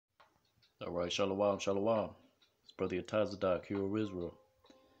All right, shalom, shalom. It's Brother Yatazadak, hero of Israel.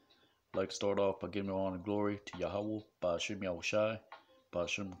 I'd like to start off by giving honor and glory to Yahweh, Ba'ashem Yahushai,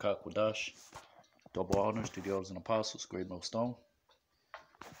 Ba'ashem Kakwadash. Double honors to the elders and apostles, great millstone.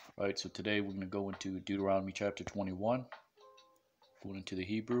 All right, so today we're going to go into Deuteronomy chapter 21, going into the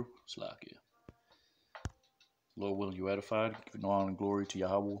Hebrew, Slakia. Lord willing, you edified. Giving honor and glory to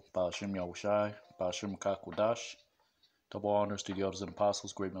Yahweh, Ba'ashem Yahushai, Ba'ashem Kakwadash. Double honors to the elders and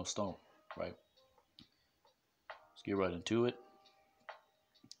apostles, great millstone. Right, let's get right into it.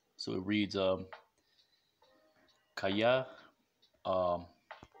 So it reads, Kaya,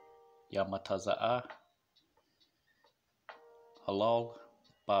 Yamataza'a, Halal,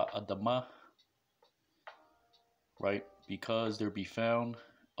 Ba'adama, right, because there be found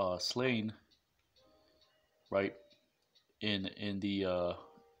slain, right, in the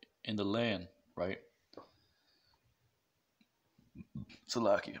land, right,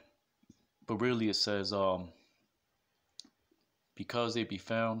 Salakia. But really it says, because they be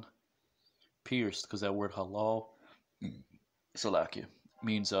found pierced, because that word halal, Salakia,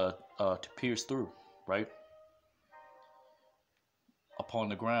 means to pierce through, right? Upon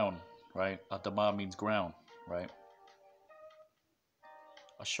the ground, right? Adama means ground, right?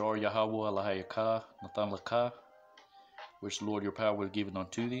 Ashar Yahweh Alahayaka Nathan Laka, which Lord your power was given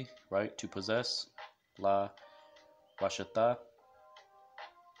unto thee, right? To possess, La Rashata.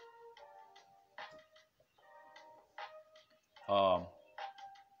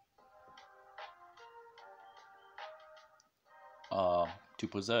 To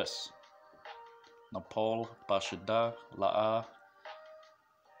possess. Napal, Bashada, La'a,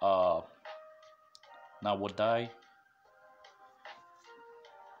 Nawadai,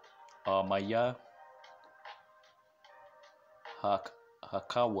 Maya,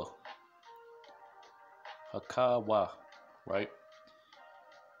 Hakawa, right?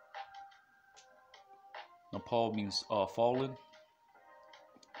 Nepal means fallen,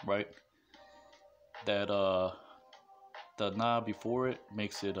 right? That the na before it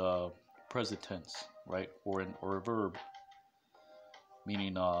makes it present tense, right? Or a verb,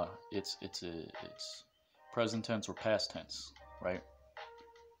 meaning it's present tense or past tense, right?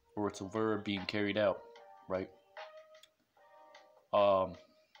 Or it's a verb being carried out, right?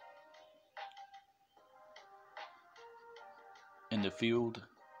 In the field,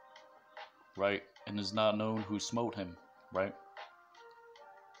 right? And is not known who smote him, right?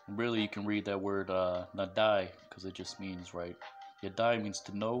 And really, you can read that word nadai, because it just means, right? Yadai means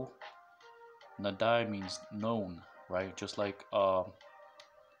to know. Nadai means known, right? Just like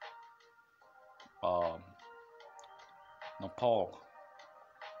Nepal.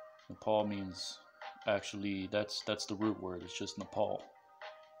 Nepal means, actually, that's the root word. It's just Nepal.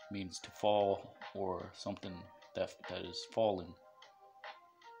 It means to fall, or something that is fallen,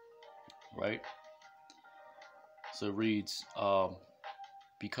 right? So it reads,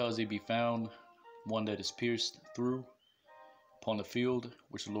 because they be found one that is pierced through upon the field,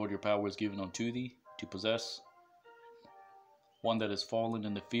 which the Lord your power is given unto thee to possess, one that is fallen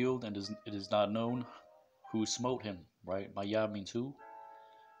in the field, and it is not known who smote him, right? Maya means who.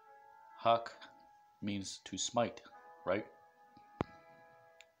 Hak means to smite, right?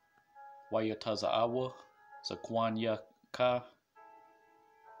 Wayatazaawa, Zakwanya ka,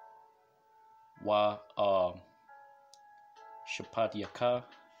 wa Shapatyaka,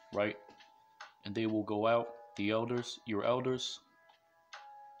 right? And they will go out, the elders, your elders,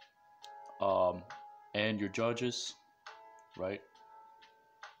 and your judges, right?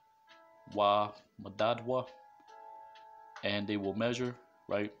 Wa Madadwa, and they will measure,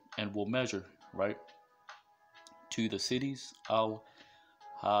 right? And will measure, right? To the cities, Al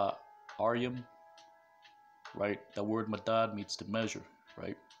Ha-Aryam, right? The word Madad means to measure,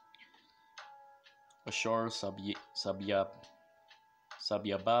 right? Ashar Sabyabath,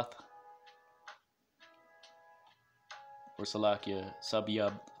 or Salakia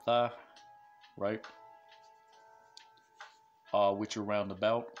Sabyabtha, right? Which are round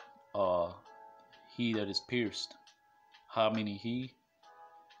about, he that is pierced. Ha meaning he.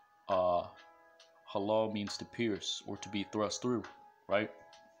 Halal means to pierce or to be thrust through, right?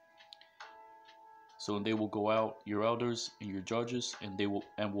 So they will go out, your elders and your judges, and they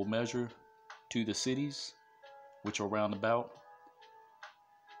will measure to the cities which are round about,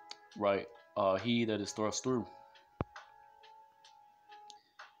 right? He that is thrust through.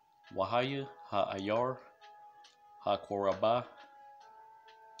 Wahaya ha-ayar ha-korabah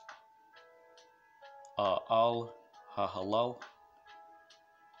al ha-halal,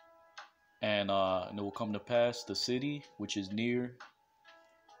 and it will come to pass the city which is near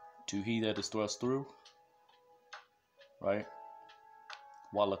to he that is thrust through, right?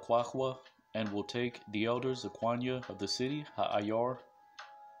 Walakwahwa, and will take the elders, the Kwanya of the city, Ha'ayar,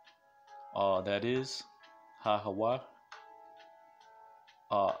 that is, Hahawa,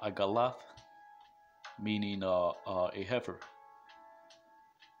 Agalath, meaning a heifer,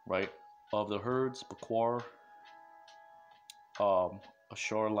 right? Of the herds, Bakwar,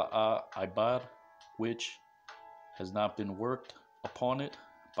 Ashar La'a Ibad, which has not been worked upon it,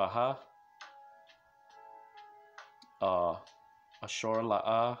 Baha, Ashar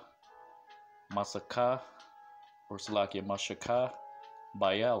La'a Masaka, or Salakia Mashaka,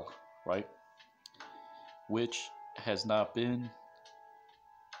 Bayal, right? Which has not been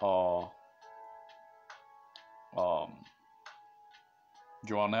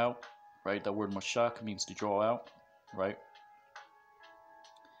drawn out, right? That word mashak means to draw out, right?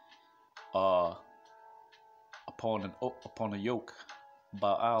 Upon a yoke,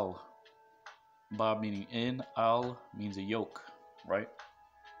 Baal, Ba meaning in, Al means a yoke, right?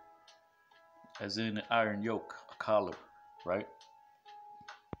 As in an iron yoke, a collar, right?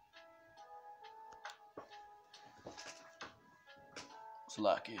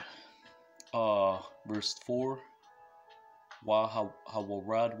 Salakia. Verse 4, Wa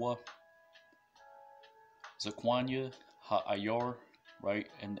Hawaradwa, Zaquanya, Ha'ayar, right?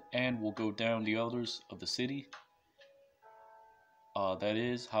 And will go down the elders of the city. That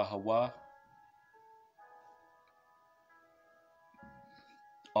is, Hahawa,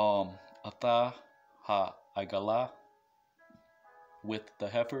 Atha, Ha'agala, with the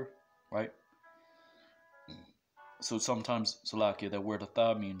heifer, right? So sometimes, Salakia, that word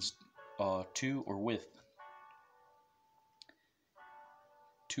Atha means to or with.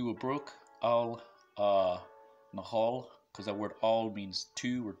 To a brook, Al Nahal, because that word al means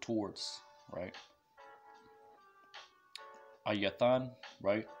to or towards, right? Ayathan,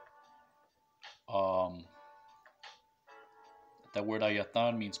 right? That word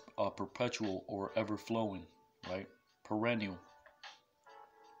ayathan means perpetual or ever flowing, right? Perennial,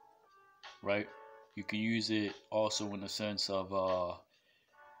 right? You can use it also in the sense of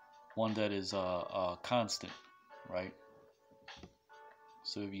one that is constant, right?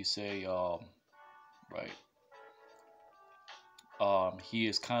 So if you say, right, he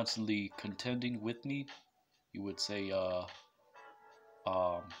is constantly contending with me, you would say,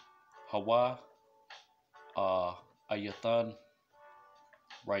 Hawa, Ayathan,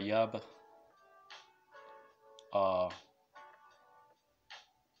 Rayab,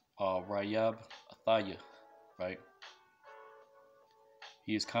 Rayab, Athaya, right?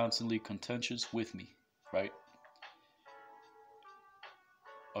 He is constantly contentious with me, right?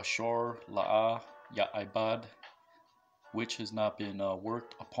 Ashar La'a Ya'ibad, which has not been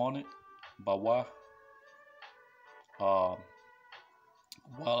worked upon it, Bawa,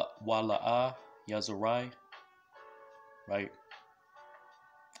 Wala'a Yazarai, right?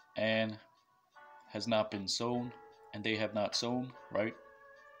 And has not been sown, and they have not sown, right?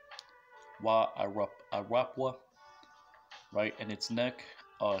 Wa Arapwa, right? And its neck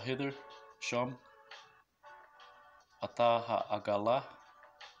hither, Sham, Ataha Agala,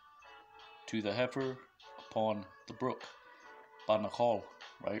 to the heifer upon the brook, Banachal,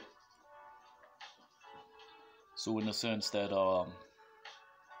 right? So in the sense that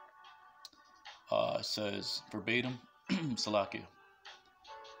it says verbatim, Salakia,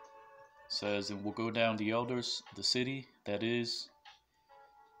 says, and will go down the elders of the city, that is,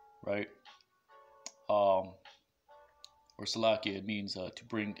 right, or Salakia, it means to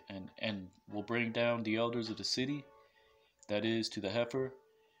bring, and will bring down the elders of the city, that is, to the heifer,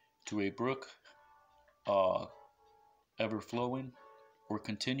 to a brook, ever flowing, or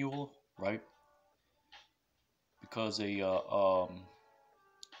continual, right? Because a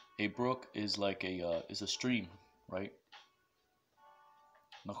brook is like is a stream, right?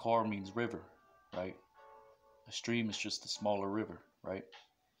 Nakhar means river, right? A stream is just a smaller river, right?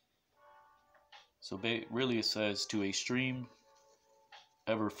 So really it says to a stream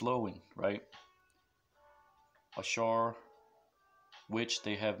ever flowing, right? Ashar, which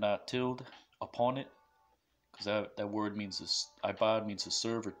they have not tilled upon it, because that word means, ibad means to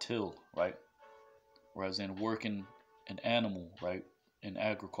serve or till, right? Whereas in working an animal, right, in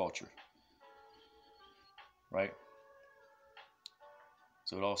agriculture, right?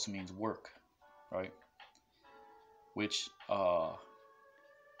 So it also means work, right? Which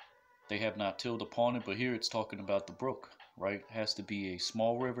they have not tilled upon it, but here it's talking about the brook, right? It has to be a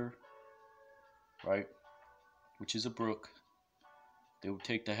small river, right? Which is a brook. They would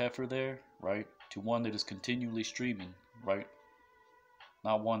take the heifer there, right, to one that is continually streaming, right?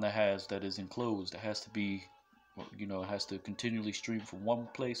 Not one that is enclosed. It has to be, it has to continually stream from one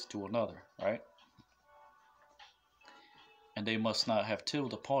place to another, right? and they must not have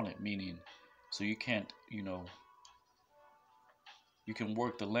tilled upon it, meaning, so you can't, you can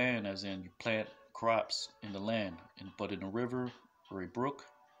work the land as in you plant crops in the land, but in a river or a brook,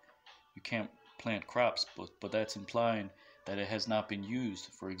 you can't plant crops, but that's implying that it has not been used,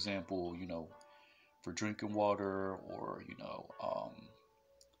 for example, for drinking water, or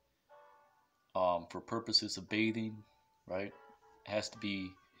for purposes of bathing, right? It has to be,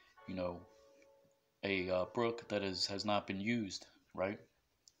 a brook that has not been used, right?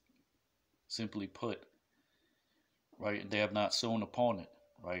 Simply put, right? They have not sown upon it,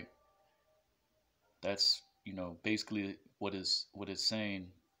 right? That's basically what it's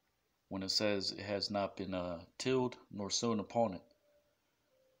saying when it says it has not been tilled nor sown upon it,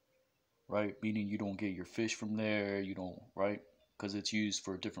 right? Meaning you don't get your fish from there, you don't, right? Because it's used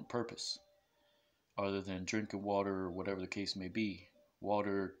for a different purpose other than drinking water or whatever the case may be.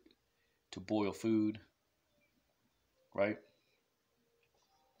 Water to boil food, right?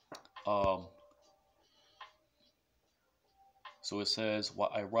 So it says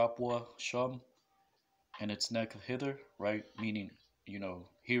Wa'irapwa Shum and its neck hither, right? Meaning,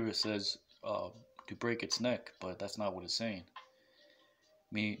 here it says to break its neck, but that's not what it's saying.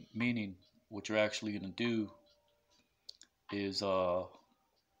 Meaning, what you're actually going to do is go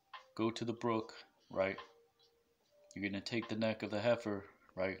to the brook, right? You're going to take the neck of the heifer,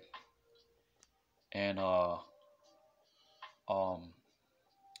 right? And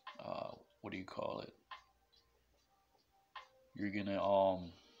what do you call it? You're gonna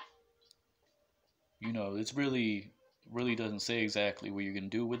it's really doesn't say exactly what you're gonna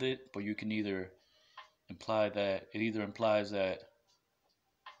do with it, but you can either implies that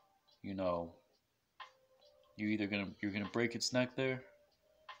you're gonna break its neck there,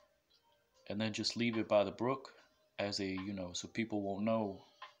 and then just leave it by the brook as a so people won't know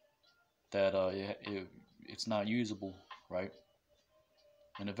that it's not usable, right?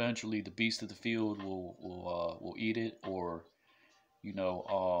 And eventually the beast of the field will eat it, or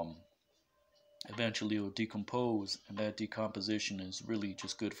eventually it will decompose, and that decomposition is really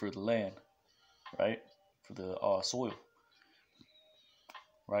just good for the land, right? For the soil,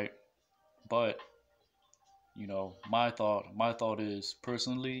 right? But my thought is,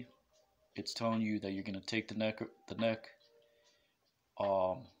 personally, it's telling you that you're gonna take the neck,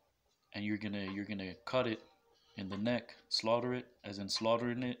 and you're gonna cut it in the neck, slaughter it, as in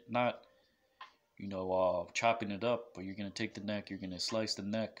slaughtering it, not chopping it up, but you're gonna take the neck, you're gonna slice the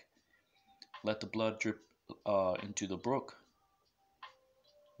neck, let the blood drip into the brook,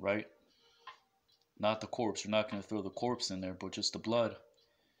 right? Not the corpse. You're not gonna throw the corpse in there, but just the blood,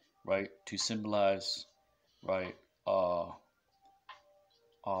 right? To symbolize, right?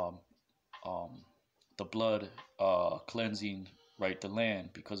 The blood cleansing, right, the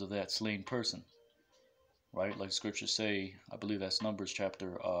land because of that slain person, right? Like scriptures say, I believe that's Numbers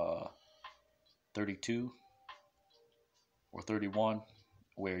chapter 32 or 31,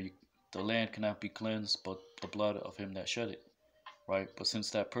 where the land cannot be cleansed but the blood of him that shed it, right? But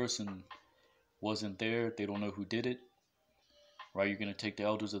since that person wasn't there, they don't know who did it, right? You're going to take the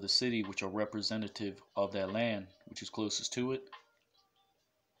elders of the city, which are representative of that land, which is closest to it,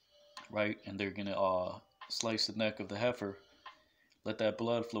 right? And they're going to slice the neck of the heifer, let that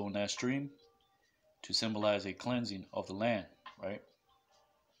blood flow in that stream to symbolize a cleansing of the land, right?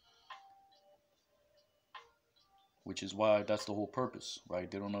 Which is why that's the whole purpose, right?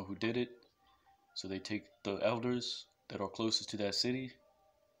 They don't know who did it, so they take the elders that are closest to that city,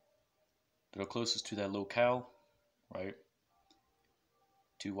 that are closest to that locale, right?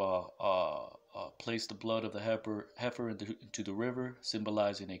 To place the blood of the heifer into the river,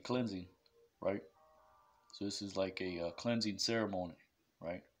 symbolizing a cleansing, right? So this is like a cleansing ceremony,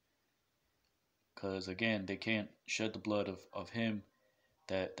 right? Because again, they can't shed the blood of him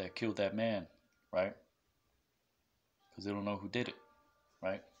that killed that man, right? Because they don't know who did it,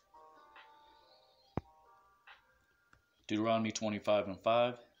 right? Deuteronomy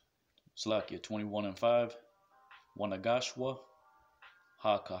 25:5, Slakia 21:5, Wanagashwa,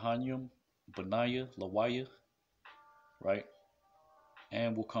 Ha-Kahanyum, Benaiah, Lawaya, right?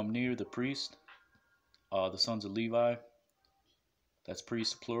 And will come near the priest, the sons of Levi, that's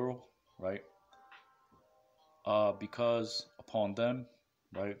priest plural, right? Because upon them,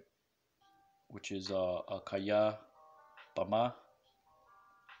 right, which is Kaya Bama,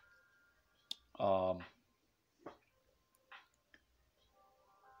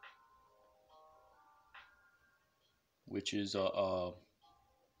 which is or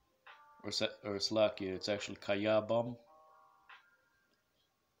Slakia, it's actually Kaya Bum,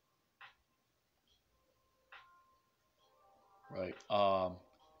 right?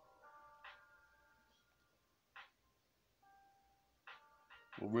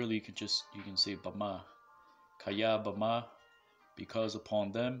 Well, really, you can say Bama. Kaya Bama, because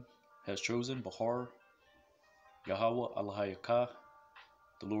upon them has chosen Bahar, Yahweh Alahayakah,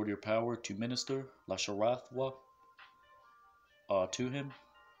 the Lord your power, to minister, Lasharathwa, to him,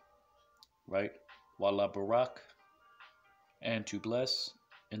 right? Wala Barak, and to bless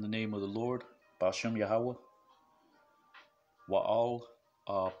in the name of the Lord, Bashem Yahweh, Wa'al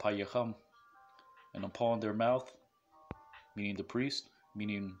Payacham, and upon their mouth, meaning the priest,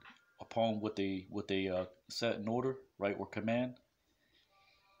 meaning upon what they set in order, right, or command,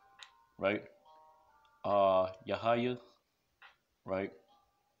 right? Yahaya, right?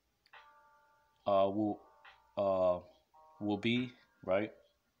 Will be, right?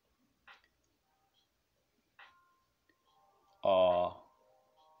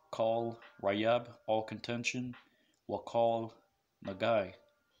 Call Rayab, all contention, will call Nagai,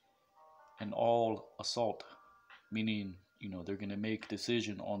 and all assault, meaning, they're going to make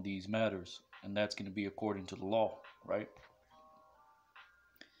decision on these matters, and that's going to be according to the law, right?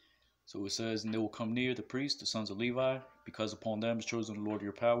 So it says, and they will come near the priests, the sons of Levi, because upon them is chosen the Lord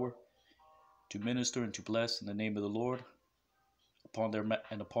your power, to minister and to bless in the name of the Lord. Upon their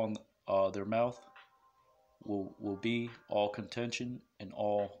their mouth will be all contention and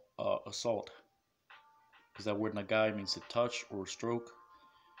all assault, because that word nagai means to touch or stroke,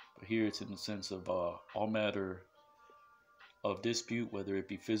 but here it's in the sense of all matter of dispute, whether it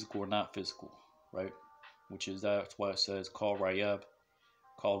be physical or not physical, right? That's why it says call Rayab,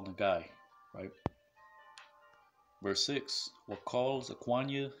 call Nagai, right? Verse 6, what calls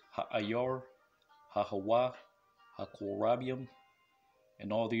Aquania, Ha'ayar, Hahawa, Hakorabium,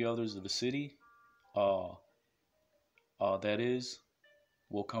 and all the others of the city, that is,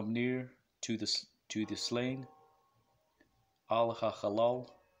 will come near to the slain, Al Halal,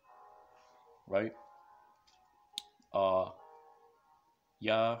 right?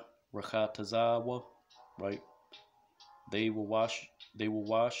 Ya Rachatazawa, right? They will wash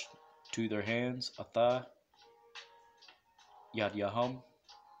to their hands, Atha, Yad Yaham,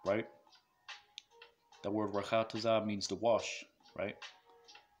 right? The word Rachataza means to wash, right?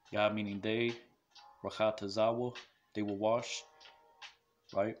 Yah meaning they, Rachatazawa, they will wash,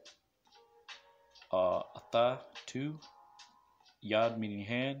 right? Atha, two, Yad meaning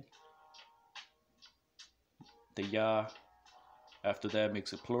hand. The Yah after that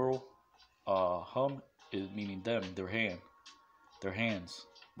makes it plural. Hum is meaning them, their hands,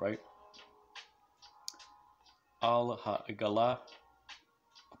 right? Al ha'igala,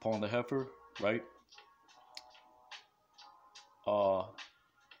 upon the heifer, right?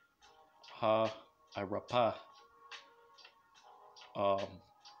 Ha-irapa,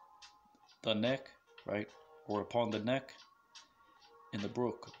 the neck, right? Or upon the neck in the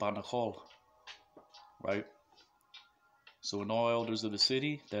brook, banachol, right? So in all elders of the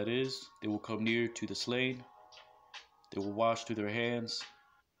city, that is, they will come near to the slain. They will wash to their hands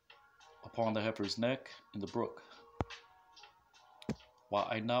upon the heifer's neck in the brook.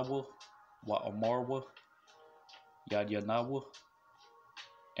 Wa'ainawa, wa'amarwa, yadyanawa,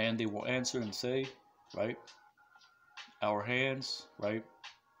 and they will answer and say, right, our hands, right,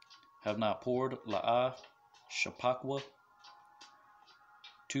 have not poured la'a shapakwa,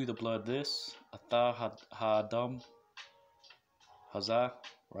 to the blood this, atha ha'adam hazah,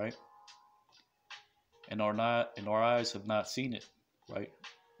 right, and our eyes have not seen it, right?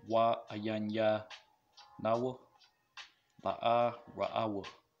 Wa ayanya nawa la'a ra'awa,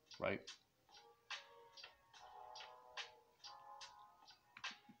 right?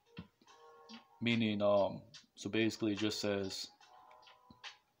 Meaning, so basically it just says,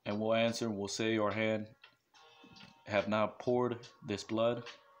 and we'll answer and we'll say, our hand have not poured this blood,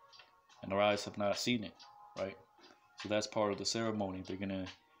 and our eyes have not seen it, right? So that's part of the ceremony. They're gonna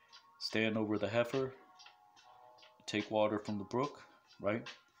stand over the heifer, take water from the brook, right?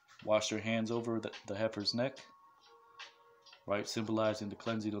 Wash their hands over the heifer's neck, right? Symbolizing the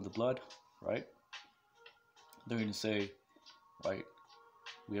cleansing of the blood, right? They're gonna say, right,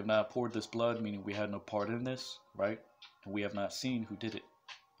 we have not poured this blood, meaning we had no part in this, right? And we have not seen who did it.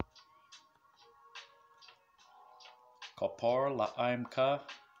 Kapar la'aim ka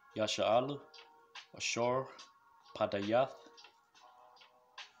yasha'alu ashar padayath,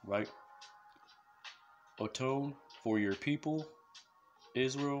 right? Atone for your people,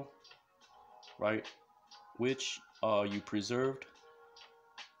 Israel, right? Which you preserved,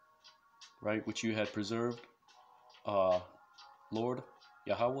 right? Which you had preserved, Lord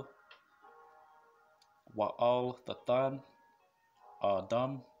Yahweh. Wa'al Tathan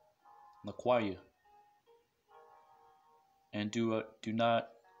Dam Nakwaya, and do not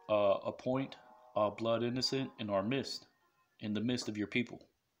appoint blood innocent in the midst of your people,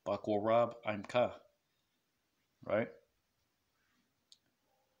 Bakorab Imka, right?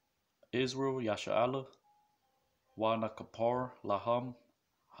 Israel Yasha'ala Wa Nakapar Laham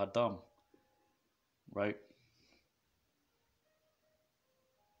Hadam, right?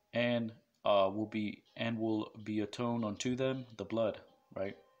 And will be atoned unto them the blood,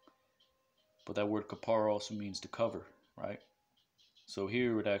 right? But that word kapar also means to cover, right? So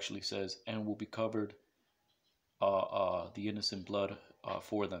here it actually says, and will be covered the innocent blood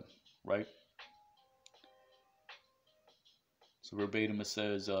for them, right? So verbatim it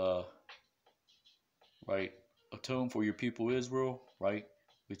says, right, atone for your people Israel, right,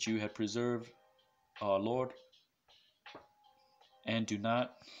 which you have preserved, Lord, and do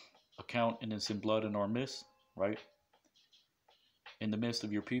not account innocent blood in our midst, right? In the midst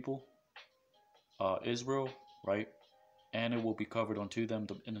of your people, Israel, right? And it will be covered unto them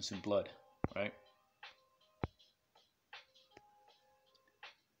the innocent blood, right?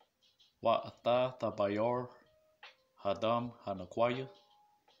 Wa'ata tabayar hadam hanakwaya,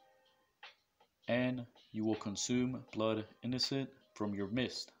 and you will consume blood innocent from your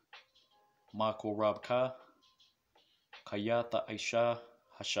midst. Mako rabka kayata aisha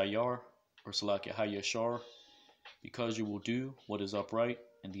hashayar, or salaki hayashar, because you will do what is upright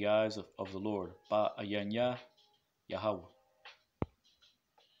in the eyes of the Lord. Ba ayanya Yahweh.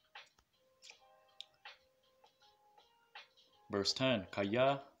 Verse 10,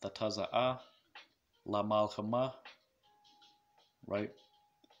 Kaya tataza'a la malchama, right?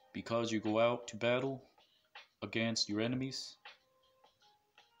 Because you go out to battle against your enemies.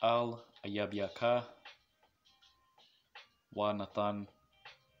 Al ayabyaka wa nathan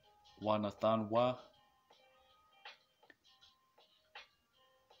wa,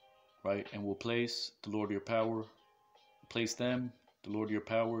 right? And will place the Lord your power, place them, the Lord your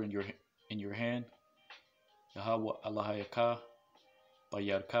power in your hand. Yahweh Allahayaka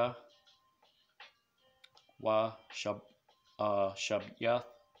Bayarka Wa Shabyath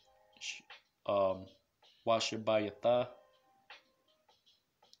Wa Shabayatha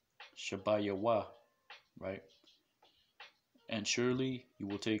Shabayawa, right? And surely you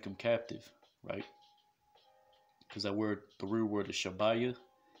will take him captive, right? Because that word, the root word is Shabaya,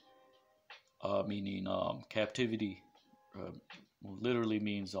 meaning captivity, literally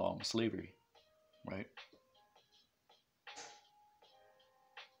means slavery, right?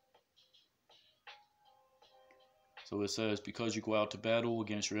 So it says, because you go out to battle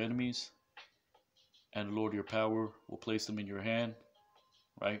against your enemies, and the Lord your power will place them in your hand,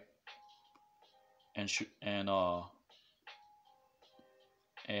 right? And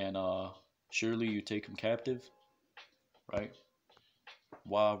surely you take him captive, right?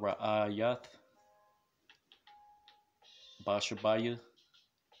 Wa ra'ayat bashabaya,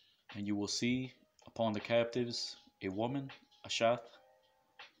 and you will see upon the captives a woman, Ashath,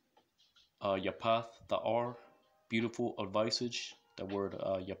 Yapath Da'ar, beautiful of visage. That word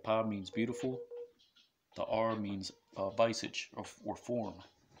Yapah means beautiful. The R means visage or form,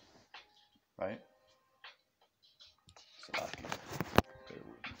 right?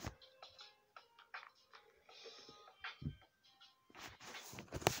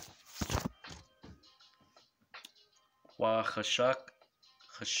 Wa chashak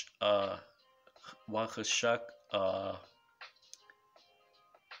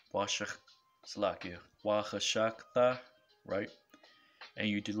Wachashakta, right? And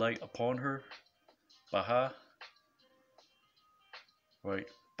you delight upon her, Baha, right?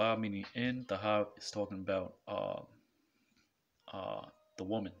 Ba meaning in, the Ha is talking about the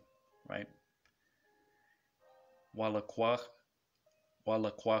woman, right? Walakwachta,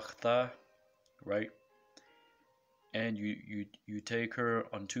 right? And you take her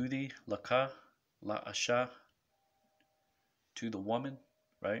unto thee, Laka, La Asha, to the woman,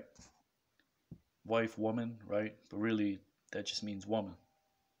 right? Wife, woman, right? But really, that just means woman,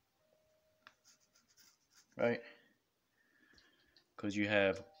 right? Because you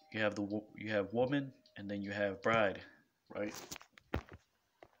have woman, and then you have bride, right?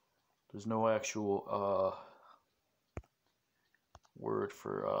 There's no actual word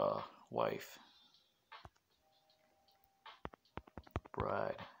for wife.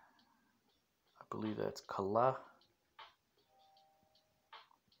 Bride. I believe that's kala.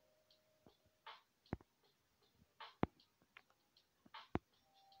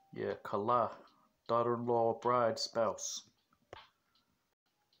 Yeah, kala. Daughter-in-law, bride, spouse.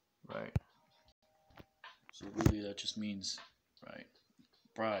 Right. So really that just means, right,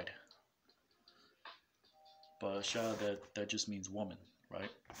 bride. But Shah, that just means woman,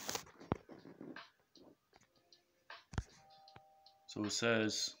 right? So it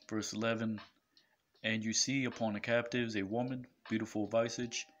says, verse 11, And you see upon the captives a woman, beautiful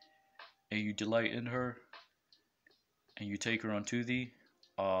visage, and you delight in her, and you take her unto thee,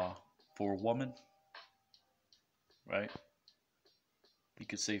 for a woman, right? You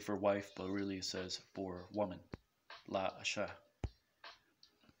could say for wife, but really it says for woman. La Asha.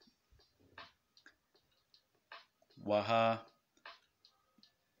 Waha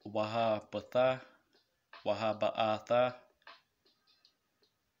Batha, Waha Ba'atha,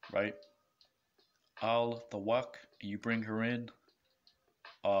 right? Al Thawak, and you bring her in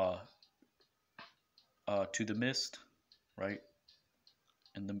to the mist, right?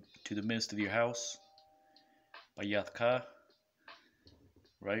 And to the midst of your house. Bayathka,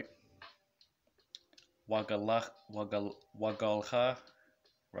 right? Wagalha,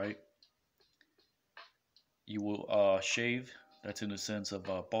 right? You will shave. That's in the sense of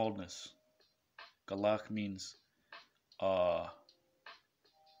baldness. Galach means uh,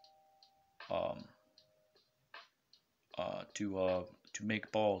 um, to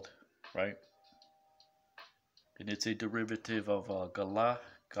make bald, right? And it's a derivative of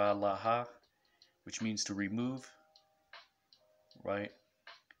galaha, which means to remove, right?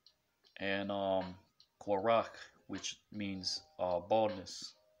 And korach, which means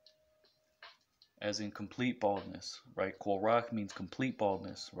baldness, as in complete baldness, right? Korach means complete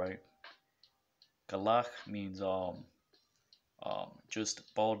baldness, right? Galach means just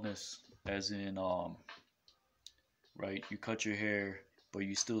baldness, as in right? You cut your hair, but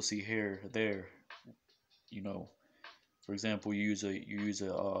you still see hair there. You know, for example, you use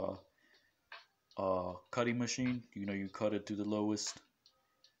a cutting machine. You know, you cut it to the lowest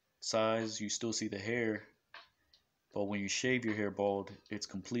size. You still see the hair, but when you shave your hair bald, it's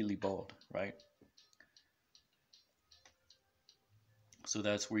completely bald, right? So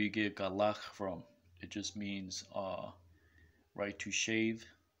that's where you get galach from. It just means right, to shave,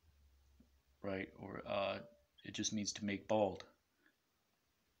 right, or it just means to make bald.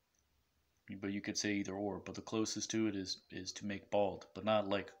 But you could say either or, but the closest to it is to make bald, but not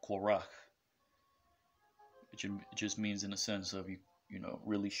like korach. It just means in a sense of you know,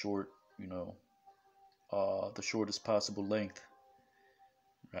 really short, you know, the shortest possible length,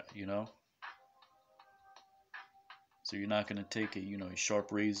 right? You know, so you're not gonna take a, you know, a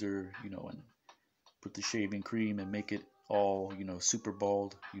sharp razor, you know, and put the shaving cream and make it all, you know, super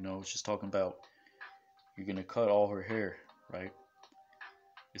bald. You know, it's just talking about you're gonna cut all her hair, right?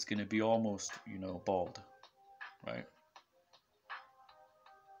 It's gonna be almost, you know, bald, right?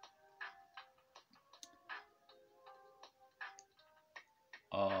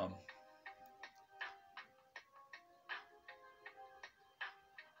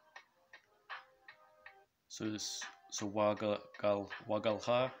 So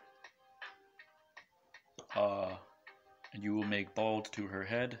wagalha, and you will make bald to her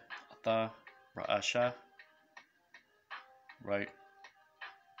head, ata ra'asha, right?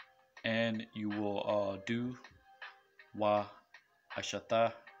 And you will do wa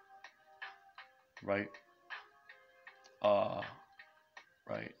ashata, right? Uh,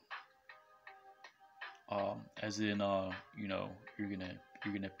 right. As in you know, you're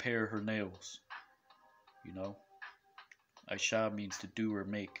gonna pare her nails, you know. Aisha means to do or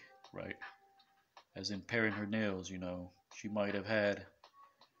make, right? As in paring her nails, you know. She might have had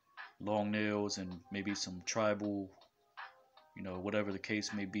long nails and maybe some tribal, you know, whatever the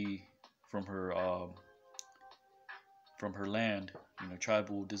case may be, from her land, you know,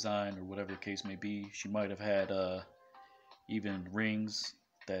 tribal design or whatever the case may be. She might have had even rings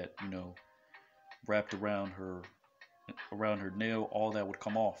that, you know, wrapped around her nail. All that would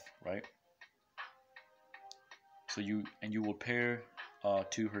come off, right? So you will pare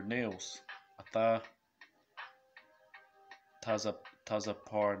to her nails, ata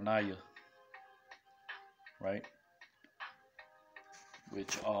tazaparnaya, right?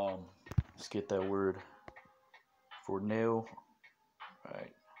 Which let's get that word for nail,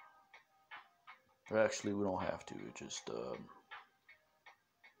 right? Or actually, we don't have to. It just you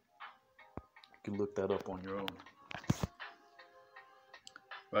can look that up on your own,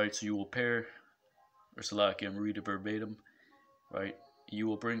 right? So you will pare, or Salaki, I'm read it verbatim, right? You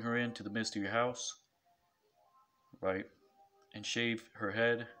will bring her into the midst of your house, right? And shave her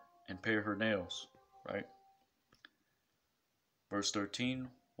head and pare her nails, right? Verse 13,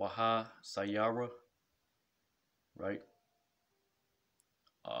 Waha Sayara, right?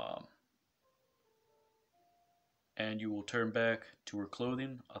 And you will turn back to her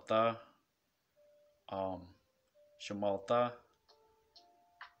clothing, Ata Shamalta,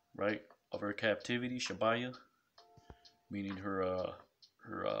 right? Of her captivity, Shabaya, meaning her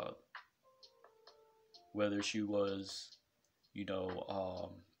whether she was, you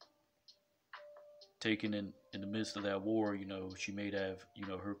know, taken in the midst of that war, she may have,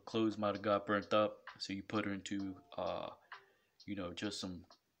 her clothes might have got burnt up. So you put her into, just some,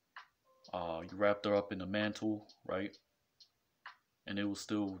 you wrapped her up in a mantle, right? And it was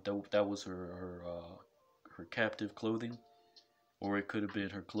still, that was her captive clothing, or it could have been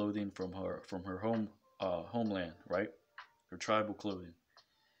her clothing from her homeland, right? Her tribal clothing,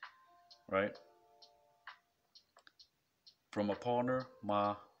 right? From upon her,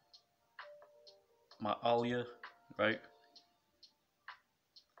 my Alia, right?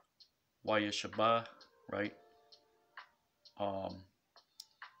 Wayashaba, right?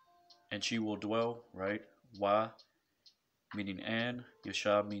 And she will dwell, right? Wa meaning and,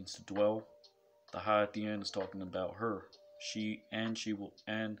 Yashab means to dwell. The ha at the end is talking about her. She will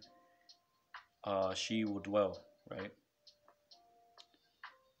dwell, right?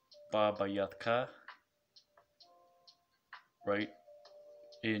 Ba bayatka, right?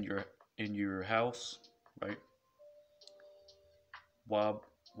 In your house, right? Wa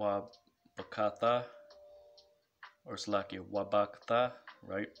bakatha, or slakia wabakta,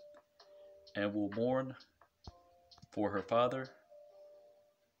 right? And will mourn for her father,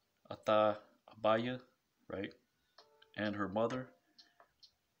 Atha Abaya, right? And her mother,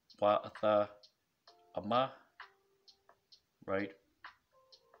 Wa Atha Ama, right?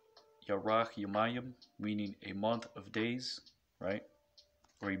 Yarach Yamayim, meaning a month of days, right?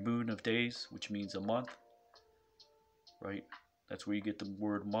 Or a moon of days, which means a month, right? That's where you get the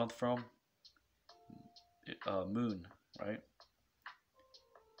word month from, moon, right?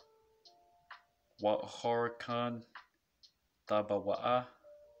 Wa Harakan Tabawa'a,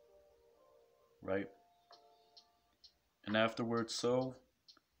 right? And afterwards, so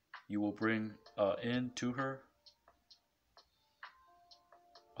you will bring in to her,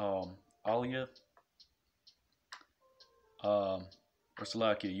 Alia, or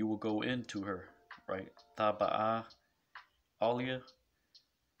Salakia, you will go into her, right? Taba'a, Alia,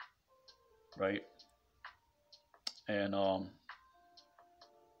 right? And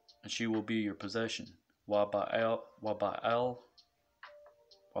she will be your possession. Waba'al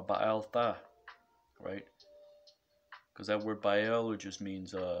tha, right? Because that word Baal just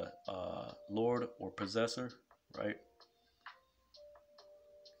means Lord or possessor, right?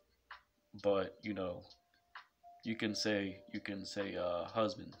 But you can say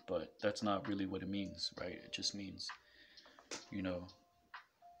husband, but that's not really what it means, right? It just means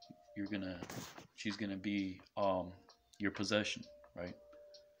she's gonna be your possession, right?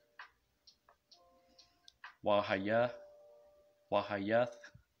 Wahayath,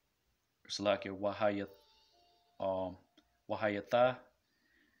 Salakia Wahayatha,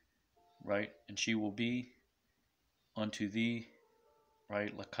 right? And she will be unto thee,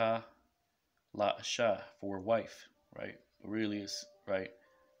 right? Laka La Asha, for wife, right? But really it's right.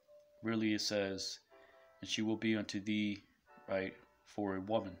 Really it says, and she will be unto thee, right, for a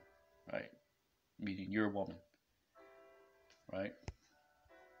woman, right? Meaning your woman, right?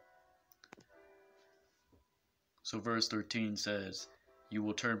 So verse 13 says, you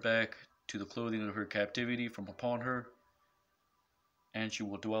will turn back to the clothing of her captivity from upon her, and she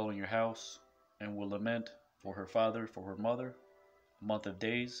will dwell in your house, and will lament for her father, for her mother, a month of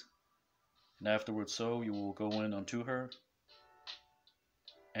days. And afterwards so you will go in unto her,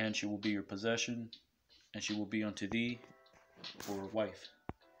 and she will be your possession, and she will be unto thee for a wife.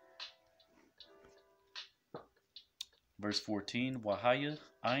 Verse 14, Wahaya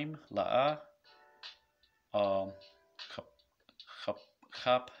Aim La'a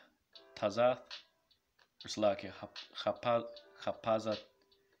Chap Tazath, or Slakia Hapazat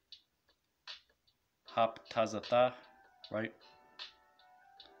Hap Tazatha, right?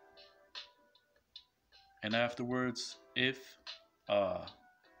 And afterwards, if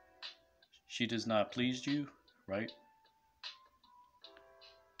she does not please you, right?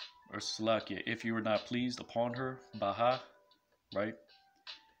 Or Salakia, if you are not pleased upon her, Baha, right?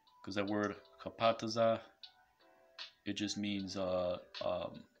 Because that word Kapataza, it just means to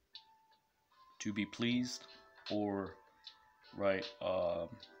be pleased, or right,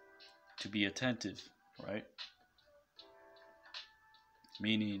 to be attentive, right?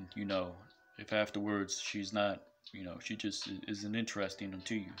 Meaning, if afterwards she's not, she just isn't interesting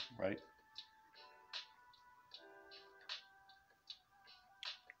unto you, right?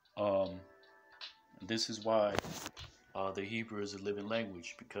 This is why the Hebrew is a living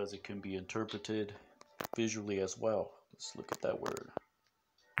language, because it can be interpreted visually as well. Let's look at that word.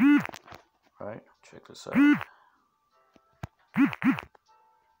 Right? Check this out.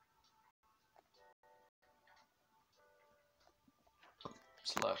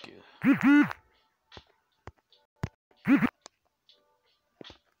 Slakia.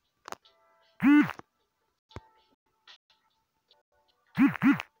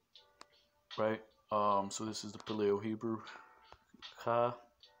 right? So this is the Paleo-Hebrew Ka,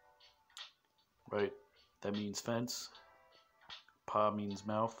 right? That means fence. Pa means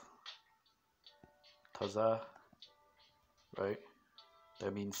mouth. Taza, right?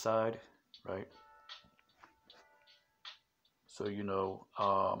 That means side, right? So, you know,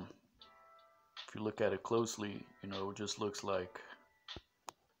 if you look at it closely, you know, it just looks like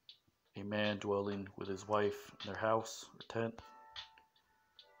a man dwelling with his wife in their house or tent,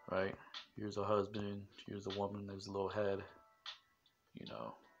 right? Here's a husband, here's a woman, there's a little head, you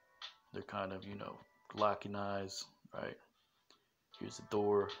know, they're kind of, you know, locking eyes, right? Here's the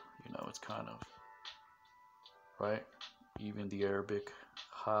door, you know, it's kind of, right? Even the Arabic,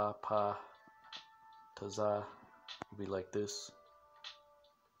 ha, pa, taza, would be like this,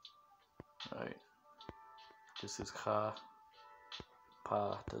 right? This is ha,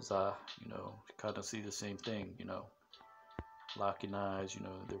 pa, taza, you know, kind of see the same thing, you know, locking eyes, you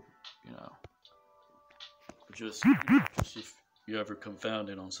know, you know, just if you ever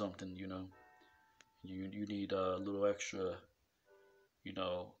confounded on something, you know, you need a little extra, you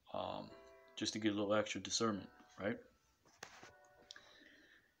know, just to get a little extra discernment, right?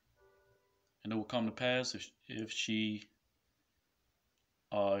 And it will come to pass if she,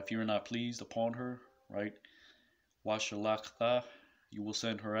 if you're not pleased upon her, right? Washalakta, you will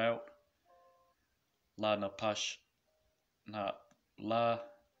send her out. La napash, na la,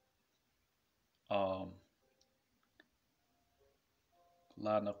 la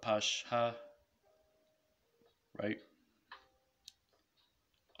napashha, right?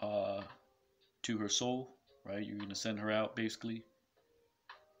 To her soul, right? You're gonna send her out, basically,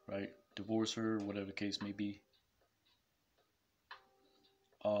 right? Divorce her, whatever the case may be.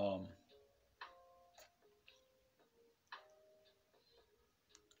 Or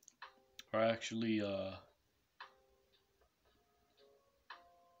actually,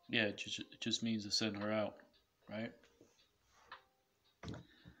 yeah, it just means to send her out, right?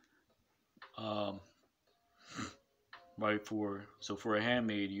 Right, for a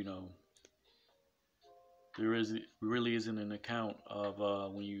handmaid, you know, there really isn't an account of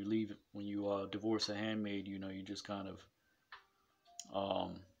when you divorce a handmaid, you know, you just kind of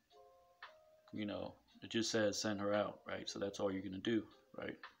you know, it just says send her out, right? So that's all you're gonna do,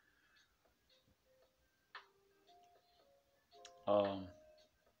 right?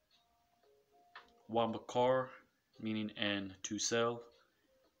 Wamakar, meaning and to sell.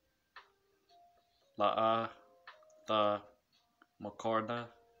 La'a, tha, makarna,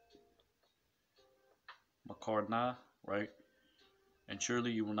 right? And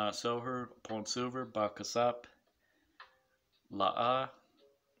surely you will not sell her upon silver, ba kasap. La'a,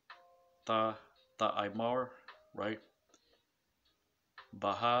 tha, imar, right?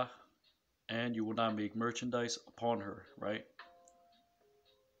 Baha, and you will not make merchandise upon her, right?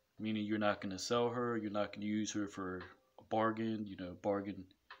 Meaning you're not going to sell her, you're not going to use her for a bargain, you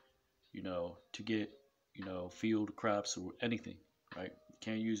know, to get, you know, field crops or anything, right? You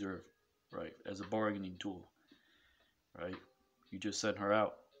can't use her, right, as a bargaining tool, right? You just send her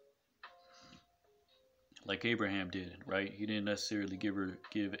out. Like Abraham did, right? He didn't necessarily give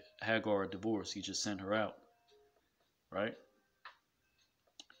Hagar a divorce, he just sent her out, right?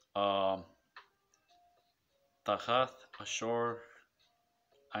 Tahath Ashar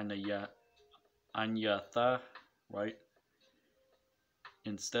Anyatha, right?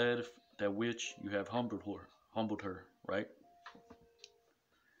 Instead that which you have humbled her, right?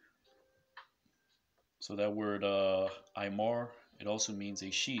 So that word Imar, it also means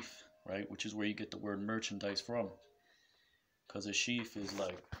a sheaf, right? Which is where you get the word merchandise from. Because a sheaf is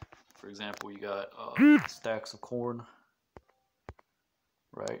like, for example, you got stacks of corn,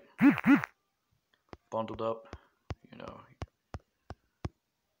 right? Bundled up, you know.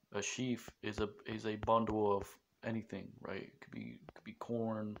 A sheaf is a bundle of anything, right? It could be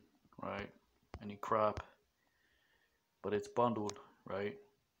corn, right? Any crop, but it's bundled, right?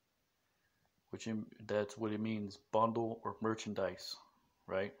 That's what it means, bundle or merchandise,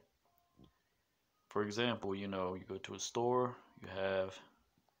 right? For example, you know, you go to a store, you have,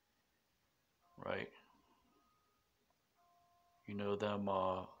 right? You know them,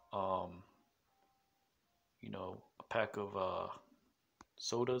 you know, a pack of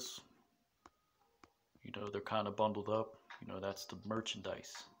sodas, you know, they're kind of bundled up, you know, that's the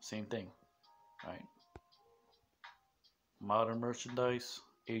merchandise. Same thing, right? Modern merchandise,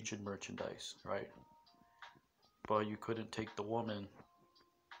 ancient merchandise, right? But you couldn't take the woman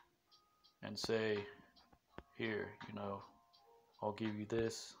and say, here, you know, I'll give you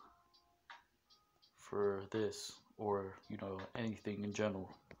this for this, or, you know, anything in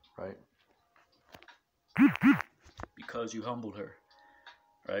general, right? Because you humbled her,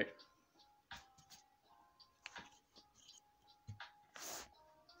 right?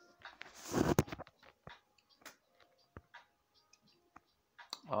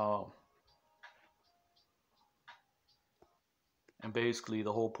 basically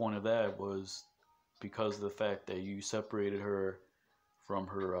the whole point of that was because of the fact that you separated her from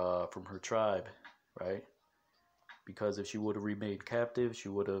her tribe, right? Because if she would have remained captive, she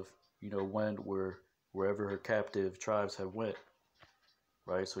would have, went wherever her captive tribes had went,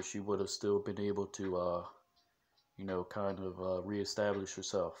 right? So she would have still been able to, kind of reestablish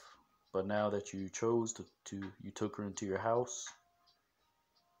herself. But now that you chose you took her into your house,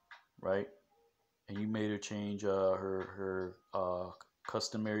 right? And you made her change her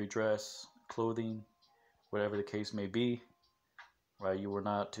customary dress, clothing, whatever the case may be, right? You were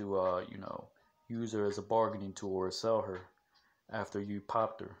not to, use her as a bargaining tool or sell her after you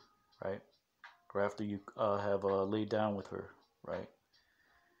popped her, right? Or after you have laid down with her, right?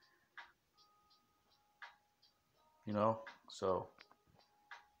 So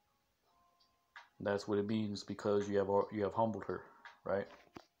that's what it means, because you have humbled her, right?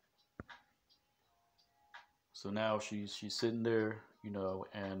 So now she's sitting there,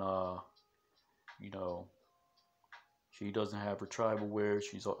 and she doesn't have her tribal wear.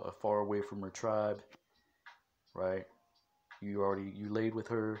 She's far away from her tribe, right? You laid with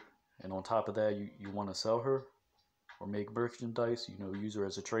her, and on top of that, you want to sell her or make merchandise, use her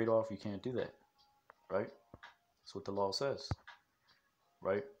as a trade-off. You can't do that, right? That's what the law says,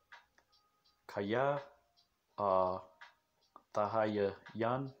 right? Kaya tahaya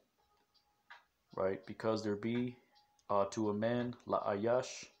yan, right? Because there be to a man la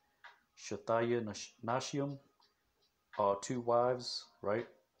ayash shataya nashium, 2 wives, right?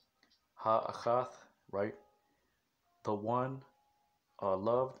 Ha achath, right? The one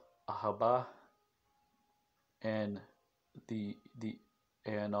loved, ahaba, and the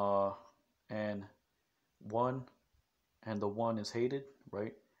and one, and the one is hated,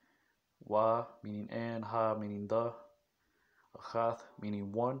 right? Wa meaning and, ha meaning the, achath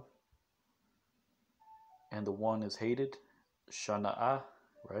meaning one, and the one is hated, shana'ah,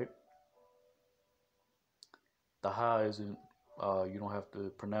 right? The ha isn't, you don't have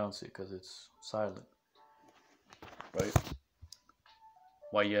to pronounce it because it's silent, right?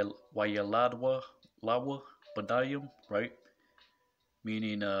 Wayaladwa lawa badayim, right?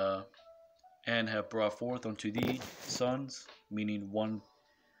 Meaning and have brought forth unto thee sons, meaning one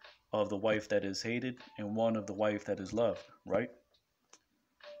of the wife that is hated and one of the wife that is loved, right?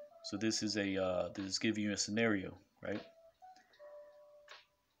 So this is giving you a scenario, right?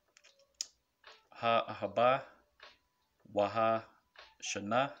 Ha ahaba, waha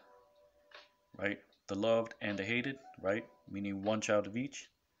shana, right? The loved and the hated, right? Meaning one child of each,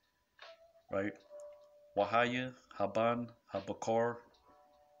 right? Wahaya haban habakar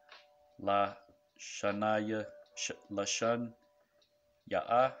la shanaya lashan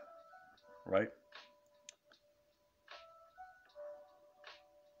ya'a, right?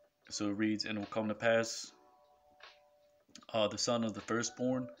 So it reads, and it will come to pass, the son of the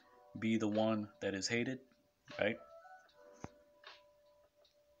firstborn be the one that is hated, right?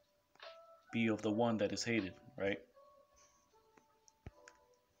 Be of the one that is hated, right?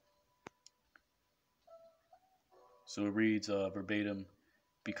 So it reads verbatim,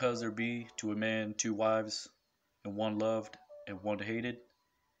 because there be to a man 2 wives, and one loved and one hated,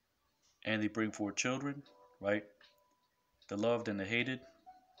 and they bring forth children, right? The loved and the hated,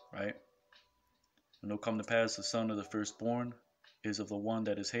 right? And it'll come to pass, the son of the firstborn is of the one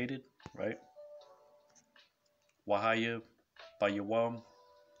that is hated, right? Wahaya bayawam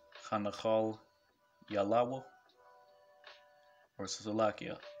hanachal yalawa, or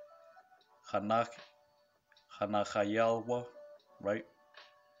Salakia, hanachayalwa, right?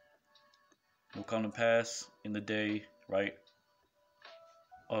 It'll come to pass in the day, right,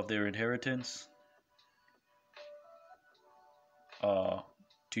 of their inheritance,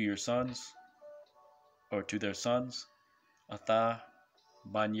 to your sons, or to their sons, Atha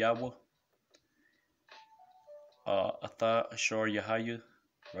Banyawa, Atha Ashar Yahaya,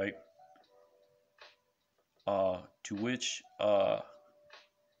 right? To which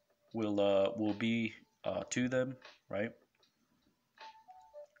will be to them, right?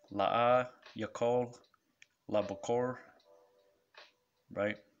 La'a Yakol Labakor,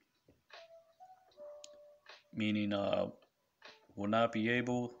 right? Meaning will not be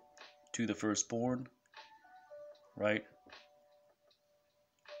able to the firstborn, right?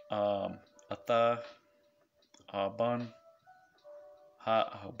 Atha Aban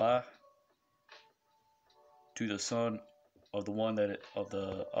Ha to the son of the one that of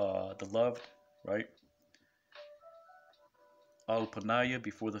the loved, right? Al Panaya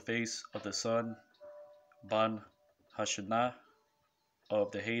before the face of the son, Ban Hashanah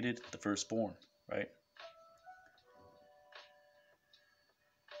of the hated, the firstborn, right?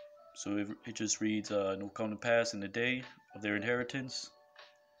 So it just reads, and it will come to pass in the day of their inheritance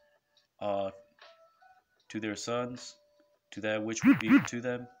to their sons, to that which will be to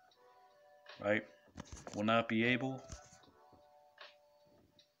them, right, will not be able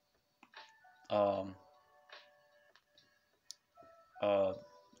um,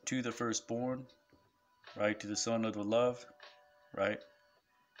 to the firstborn, right, to the son of the loved, right,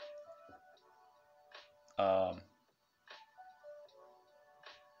 um,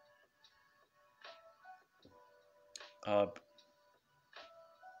 uh,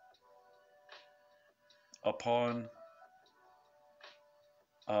 upon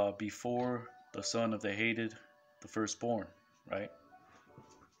before the son of the hated, the firstborn, right?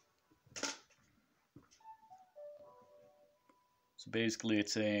 So basically,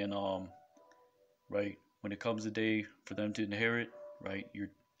 it's saying, right, when it comes a day for them to inherit, right,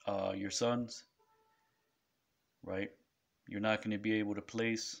 your sons, right, you're not going to be able to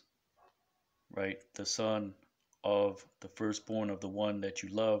place, right, the son of the firstborn of the one that you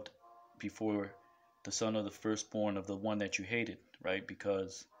loved before the son of the firstborn of the one that you hated, right?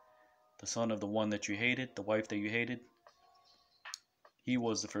 Because the son of the one that you hated, the wife that you hated, he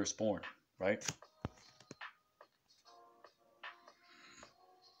was the firstborn, right?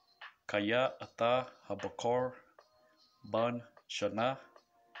 Kaya ata habakar ban shana,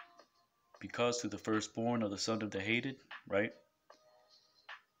 because to the firstborn of the son of the hated, right?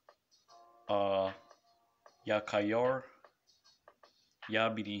 Ya kayar, ya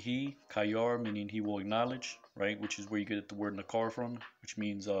meaning he, kayar meaning he will acknowledge, right? Which is where you get the word nakar from, which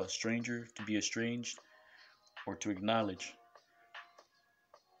means stranger, to be estranged, or to acknowledge.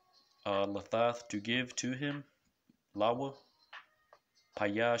 Lathath, to give to him. Lawa,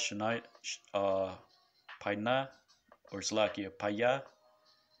 paya shanai, paina, or slakia, paya,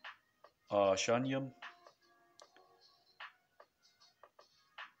 shanyam,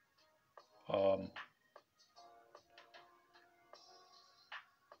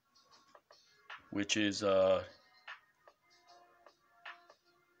 which is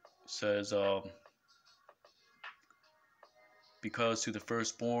says because to the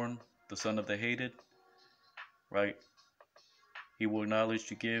firstborn, the son of the hated, right, he will acknowledge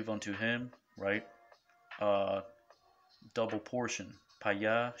to give unto him, right, double portion,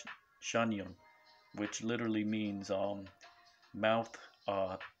 paya shanyam, which literally means mouth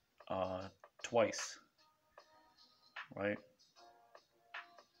twice, right?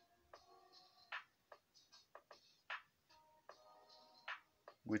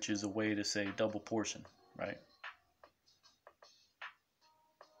 Which is a way to say double portion, right?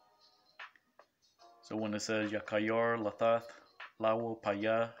 So when it says Yakayar Lathath Lawo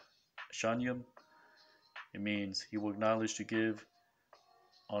Paya Shanyam, it means he will acknowledge to give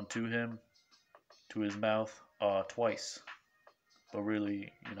unto him, to his mouth, twice. But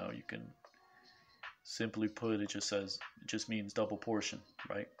really, you can simply put it just means double portion,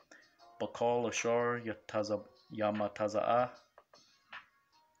 right? Bakal Ashar Yamataza'ah,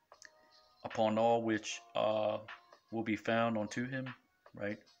 upon all which will be found unto him,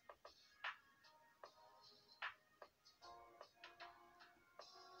 right?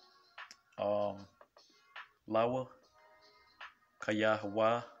 Lawa,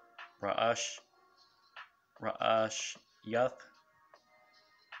 Kayahawa, Ra'ash Yath,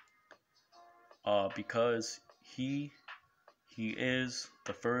 because he is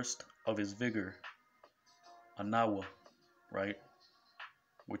the first of his vigor, Anawa, right?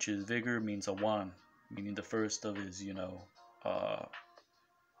 Which is vigor means awan, meaning the first of his,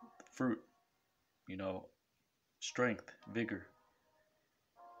 fruit, strength, vigor,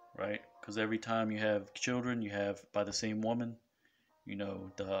 right? Because every time you have children, you have by the same woman,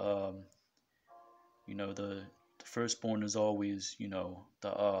 the firstborn is always,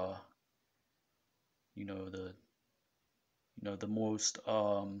 the most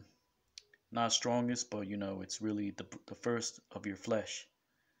not strongest, but it's really the first of your flesh,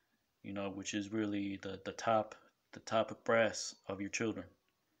 which is really the top of brass of your children,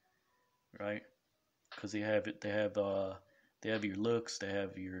 right? Because they have your looks, they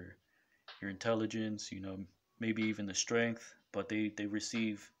have your intelligence, maybe even the strength, but they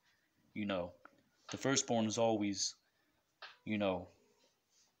receive, the firstborn is always,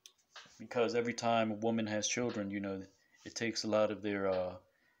 because every time a woman has children, it takes a lot of their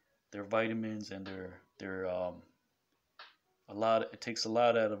vitamins and it takes a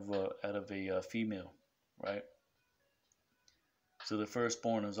lot out of a female, right? So the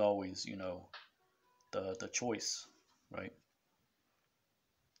firstborn is always, the choice, right?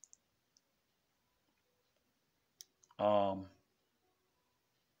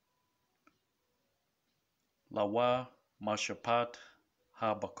 Lawa Mashapat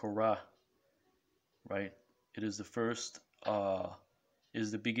Habakura, right? It is the first,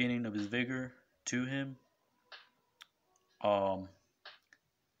 is the beginning of his vigor to him.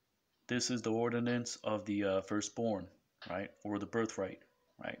 This is the ordinance of the firstborn, right? Or the birthright,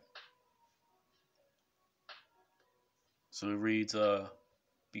 right? So it reads,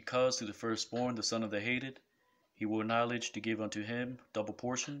 because to the firstborn, the son of the hated, he will knowledge to give unto him double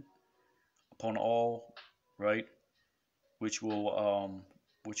portion upon all, right? Which he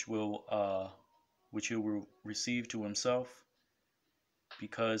will receive to himself,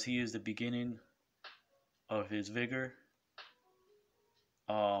 because he is the beginning of his vigor.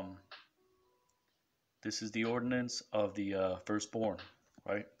 This is the ordinance of the firstborn,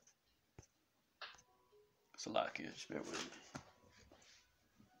 right? Salakia, just bear with me.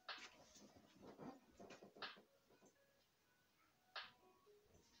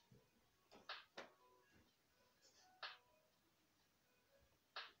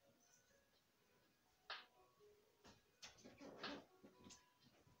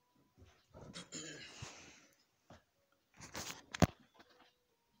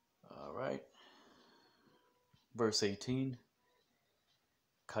 All right. Verse 18.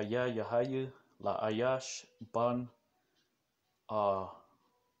 Kaya Yahaya la Ayash ban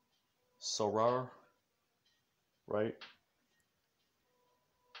Sarar, right?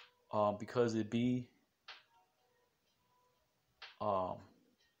 Because it be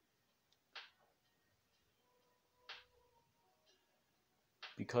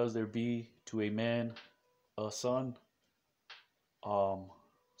because there be to a man a son.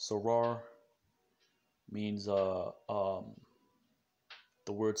 Sarar means the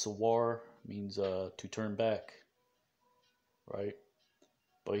word sawar means to turn back, right?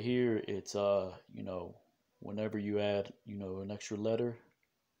 But here it's whenever you add an extra letter,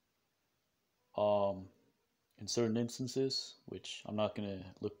 in certain instances, which I'm not gonna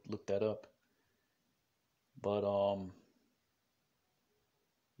look that up, but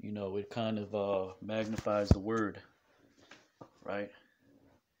it kind of magnifies the word, right?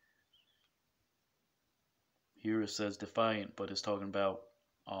 Here it says defiant, but it's talking about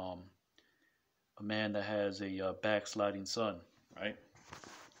a man that has a backsliding son, right?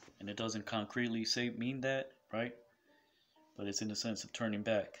 And it doesn't concretely mean that, right? But it's in the sense of turning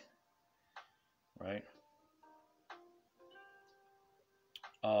back, right?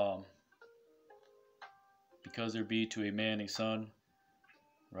 Because there be to a man a son,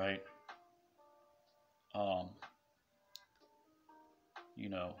 right?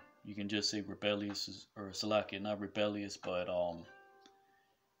 You can just say rebellious, or Salakia, not rebellious, but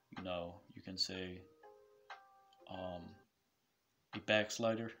you can say a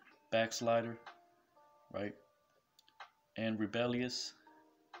backslider, right? And rebellious,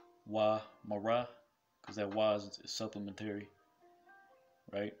 wa mara, because that wa is supplementary,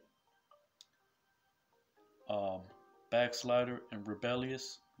 right? Backslider and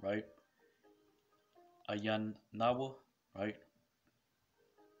rebellious, right? Ayan nawa, right?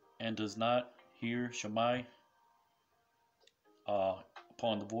 And does not hear Shammai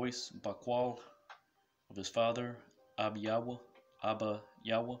upon the voice, Bakwal, of his father, Abba Yawa,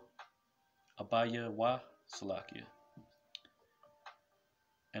 Abaya Wa, Salakia.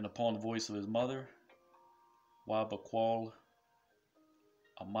 And upon the voice of his mother, Wa Bakwal,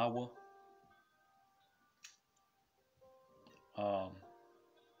 Amawa,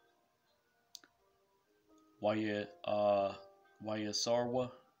 Waya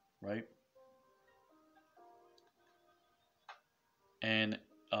Sarwa, right? And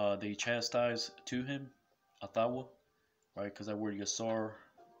they chastise to him, Athawa, right? Because that word Yasar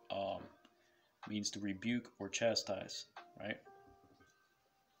means to rebuke or chastise, right?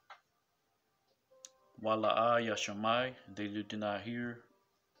 Wala'a Yashamai, they do not hear,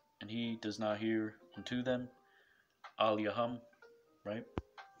 and he does not hear unto them, Al Yaham, right?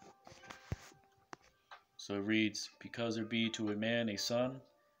 So it reads, because there be to a man a son,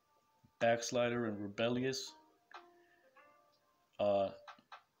 backslider and rebellious,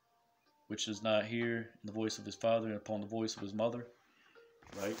 which does not hear the voice of his father and upon the voice of his mother,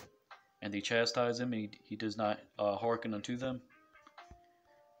 right? And they chastise him, and he does not hearken unto them.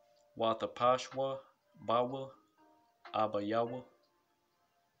 Wata Pashwa, Bawa, Abayawa,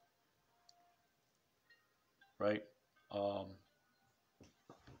 right?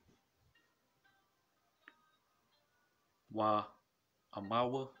 Wa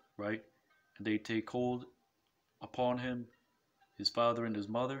Amawa, right? And they take hold upon him, his father and his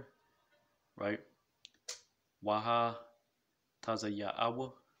mother, right? Waha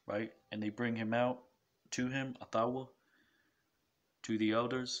Tazayaawa, right? And they bring him out to him, Athawa, to the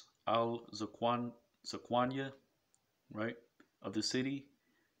elders, Al Zakwanya, right? Of the city,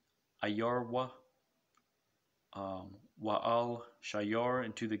 Ayarwa, Wa'al Shayar,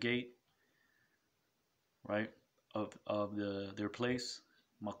 into the gate, right, of their place,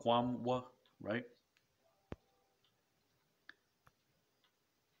 Makwamwa, right?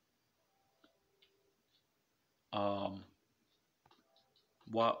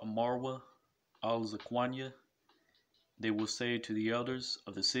 Wa Marwa al Zakwanya, they will say to the elders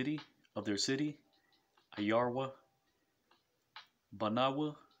of the city, of their city, Ayarwa,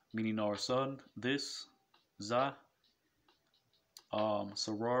 Banawa, meaning our son, this, Za,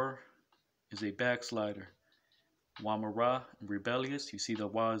 Sarar is a backslider, Wamara, rebellious, you see the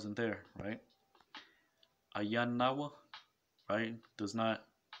wa isn't there, right? Ayanawa, right,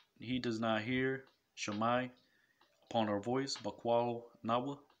 he does not hear, Shamai, upon our voice, Bakwal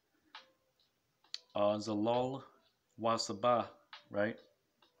Nawa, Zalal Wasaba, right?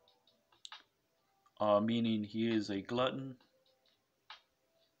 Meaning he is a glutton,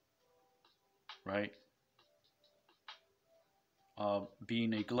 right?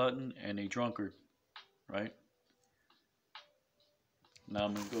 Being a glutton and a drunkard, right? Now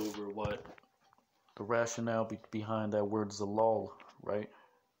I'm going to go over what the rationale behind that word Zalal, right?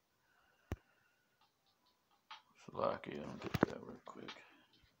 Slovakia, I'll get that real quick.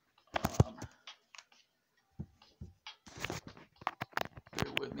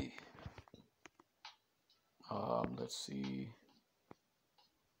 Bear with me. Let's see.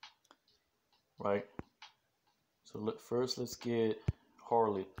 Right. So first let's get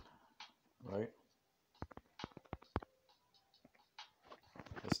harlot, right?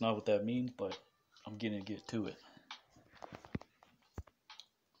 That's not what that means, but I'm gonna get to it.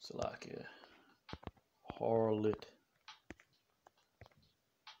 Slovakia. Harlot,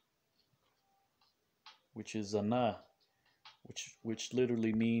 which is zana, which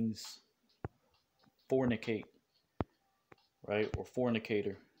literally means fornicate, right? Or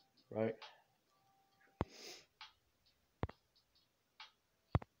fornicator, right?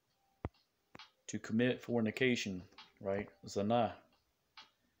 To commit fornication, right? Zana,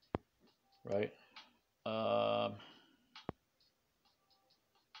 right?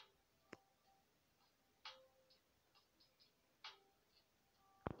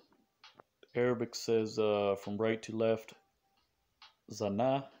 Arabic says from right to left,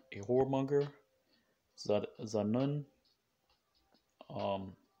 Zana, a whoremonger, Zanun,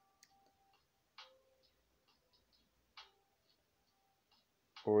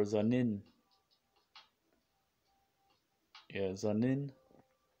 or Zanin. Yeah, Zanin,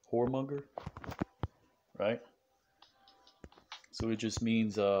 whoremonger, right? So it just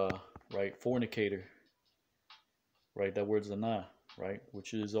means, right, fornicator, right? That word Zana, right?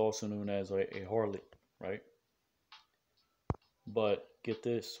 Which is also known as a harlot, right? But get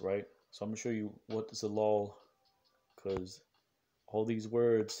this, right? So I'm going to show you what is the law, because all these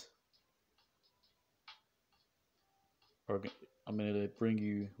words are, I'm going to bring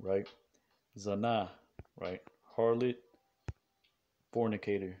you, right? Zana, right? Harlot,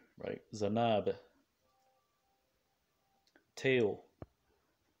 fornicator, right? Zanab, tail,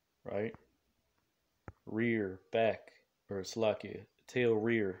 right? Rear, back, or Slakia, tail,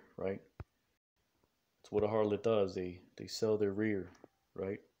 rear, right? That's what a harlot does. They sell their rear,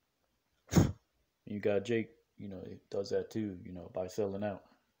 right? You got Jake, you know, he does that too, you know, by selling out,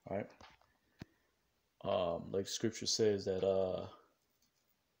 right? Like scripture says that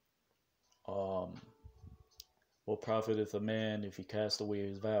what profiteth a man if he cast away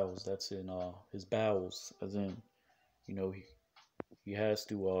his vows? That's in his bowels, as in, you know, he has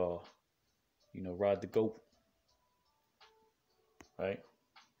to you know, ride the goat, right?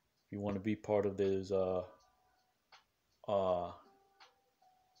 If you want to be part of those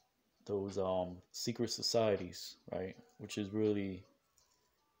secret societies, right? Which is really,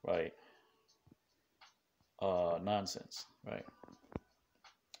 right, nonsense, right?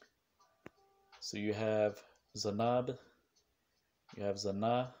 So you have Zanab, you have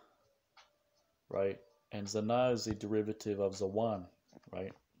Zana, right? And Zana is a derivative of Zawan,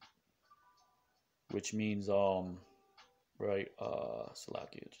 right? Which means, right,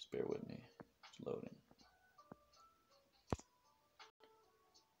 Salakia, just bear with me, it's loading.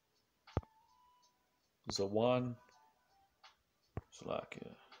 Zawan,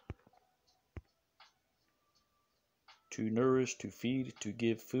 Salakia. To nourish, to feed, to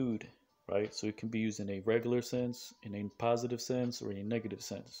give food, right? So it can be used in a regular sense, in a positive sense, or in a negative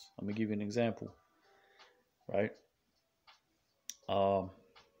sense. Let me give you an example, right?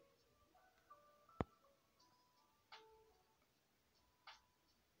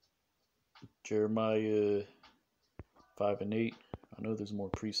 Jeremiah 5 and 8. I know there's more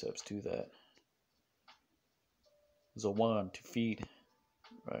precepts to that. Zawan, to feed,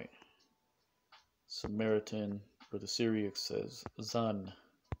 right? Samaritan or the Syriac says Zan.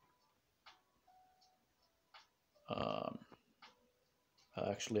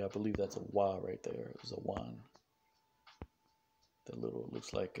 Actually, I believe that's a Y right there. It's a one. That little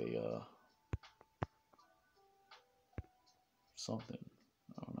looks like a something.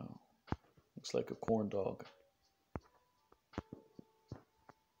 I don't know. Looks like a corn dog.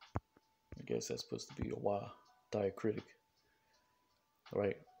 I guess that's supposed to be a Y, diacritic,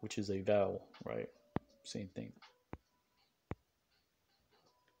 right? Which is a vowel, right? Same thing.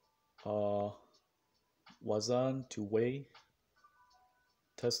 Wazan, to weigh,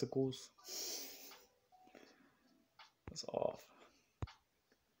 testicles. That's off.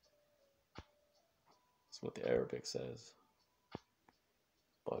 That's what the Arabic says.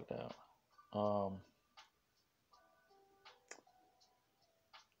 Bugged out.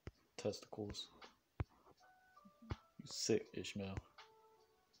 Testicles. You sick, Ishmael.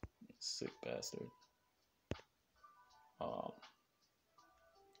 You sick bastard.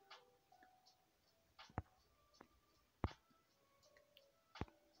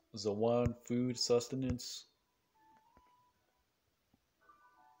 Zawan, food, sustenance.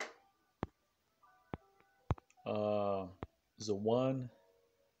 Zawan,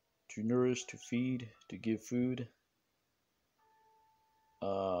 to nourish, to feed, to give food.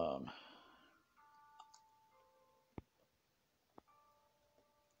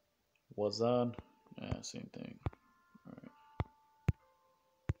 Wazan, yeah, same thing. All right.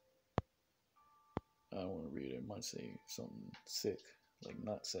 I don't want to read it. It might say something sick, like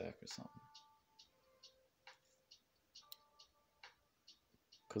nutsack or something.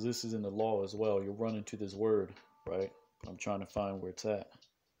 Because this is in the law as well. You'll run into this word, right? I'm trying to find where it's at.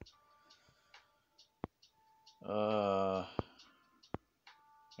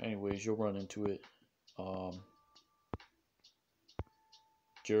 Anyways, you'll run into it.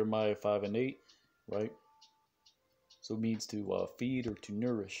 Jeremiah 5 and 8, right? So it means to feed or to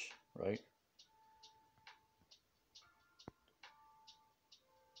nourish, right?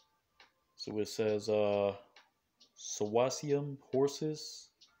 So it says Sawasium, horses,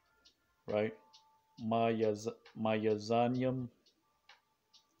 right? Mayazanium,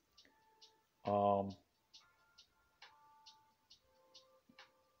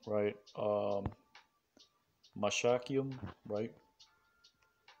 right? Mashakium, right?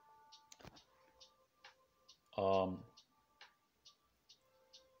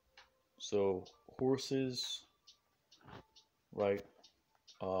 So horses, right,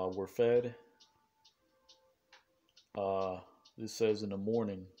 were fed. This says in the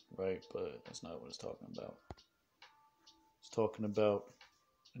morning, right? But that's not what it's talking about. It's talking about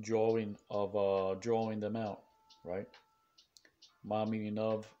drawing them out, right? Ma meaning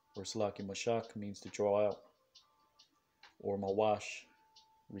of, or Salaki Mashak means to draw out, or Mawash,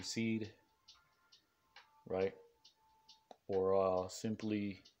 recede, right? Or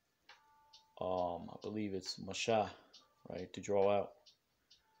simply, I believe it's Masha, right? To draw out.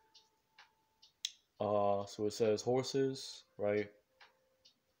 So it says horses, right?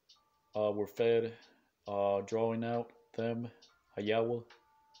 Were fed, drawing out them, Hayawa,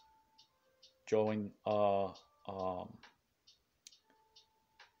 drawing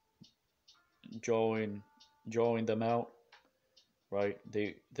them out, right?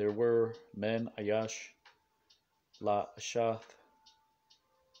 There were men, Ayash, La Ashath,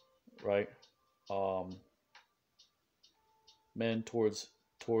 right? Men towards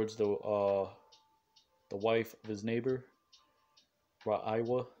the wife of his neighbor,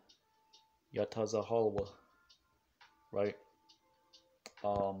 Ra'aiwa, Yatazahalwa, right?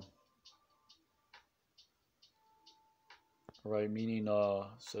 Right, meaning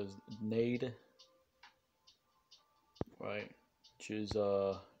says Nade, right, which is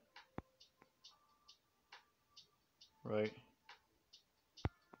right,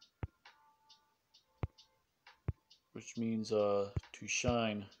 which means to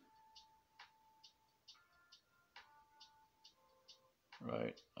shine,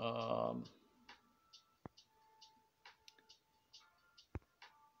 right?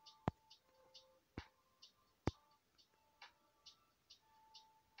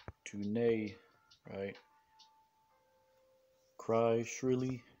 To neigh, right? Cry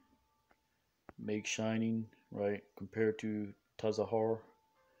shrilly, make shining, right? Compared to Tazahar,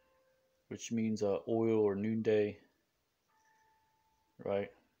 which means oil or noonday,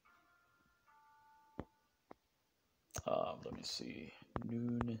 right? Let me see,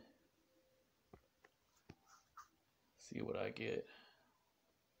 noon. See what I get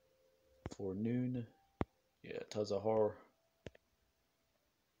for noon. Yeah, Tazahar.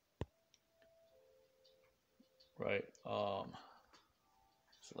 Right. Salakia.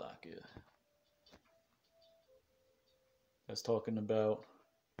 that's talking about,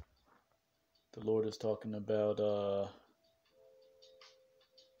 the Lord is talking about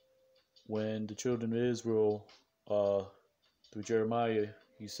when the children of Israel, through Jeremiah,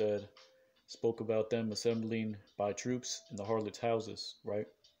 he said, spoke about them assembling by troops in the harlots' houses, right?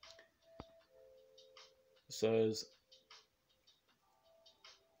 It says,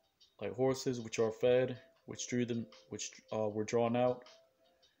 like horses which are fed, which drew them, which were drawn out.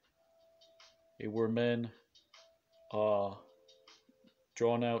 They were men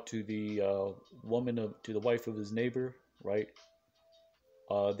drawn out to the to the wife of his neighbor, right?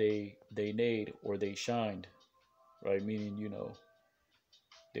 They neighed or they shined, right? Meaning,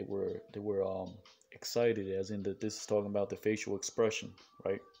 they were excited, as in that this is talking about the facial expression,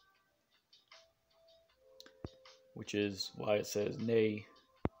 right? Which is why it says neigh,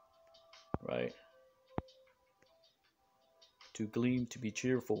 right? To gleam, to be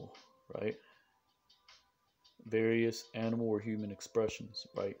cheerful, right? Various animal or human expressions,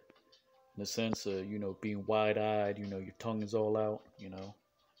 right? In the sense of, being wide-eyed, your tongue is all out,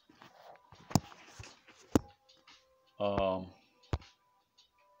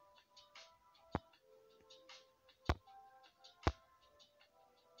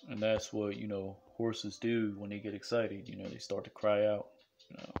 and that's what, horses do when they get excited, they start to cry out,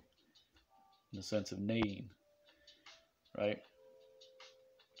 in the sense of neighing, right?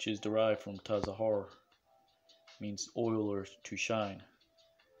 Which is derived from tazahar, means oil or to shine,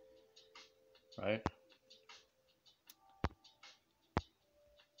 right?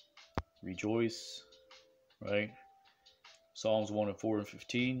 Rejoice, right? Psalms 1 and 4 and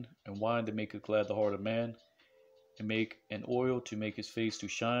 15. And wine to make glad the heart of man, and make an oil to make his face to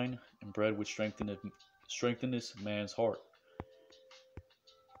shine, and bread which strengtheneth man's heart,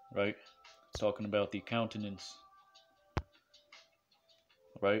 right? It's talking about the countenance,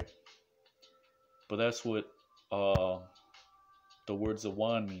 right? But that's what the word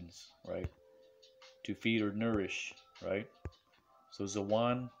zawan means, right? To feed or nourish, right? So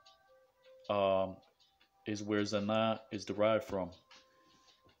zawan is where zana is derived from.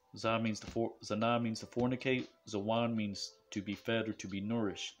 Zana means to fornicate. Zawan means to be fed or to be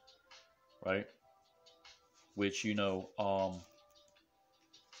nourished, right? Which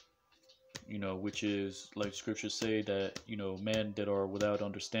which is like scriptures say that men that are without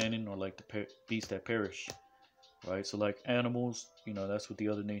understanding are like the beasts that perish, right? So like animals, that's what the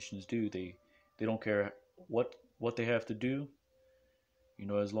other nations do. They don't care what they have to do,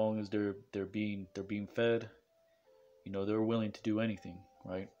 as long as they're being fed, they're willing to do anything,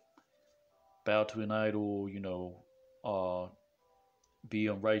 right? Bow to an idol, be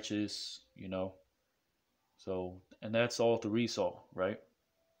unrighteous, So, and that's all through Esau, right?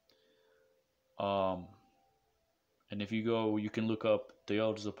 And if you can look up the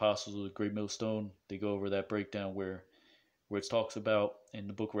elders apostles of the Great Millstone. They go over that breakdown where it talks about in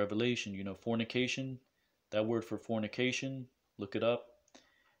the book of Revelation, fornication. That word for fornication, look it up.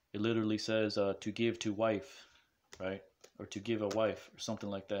 It literally says to give to wife, right? Or to give a wife or something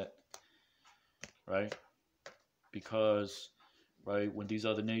like that, right? Because, right, when these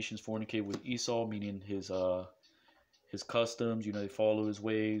other nations fornicate with Esau, meaning his customs, they follow his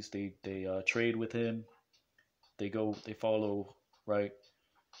ways, they trade with him, they follow, right,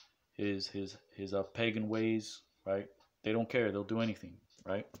 his pagan ways, right? They don't care, they'll do anything,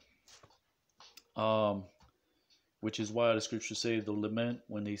 right? Which is why the scriptures say they'll lament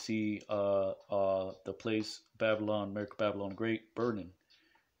when they see the place Babylon, America Babylon Great, burning,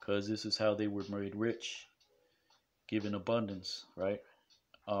 because this is how they were made rich, given abundance, right?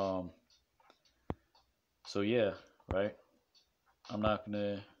 So yeah, right? I'm not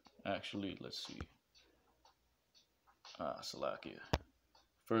gonna actually, let's see. Salakia.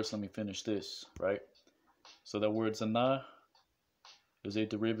 First, let me finish this, right? So that word Zanah is a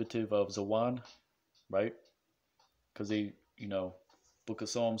derivative of Zawan, right? Because they, Book of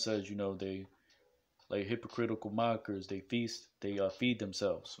Psalms says, they, like hypocritical mockers, they feed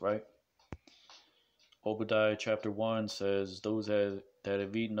themselves, right? Obadiah chapter 1 says, those that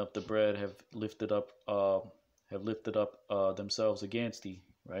have eaten up the bread have lifted up themselves against thee,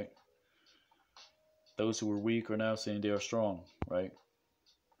 right? Those who were weak are now saying they are strong, right?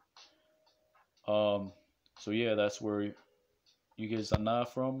 So yeah, that's where you get Zanah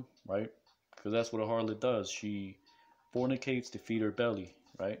from, right? Because that's what a harlot does. She fornicates to feed her belly,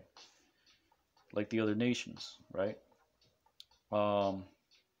 right? Like the other nations, right? And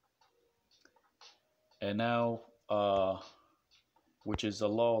now, which is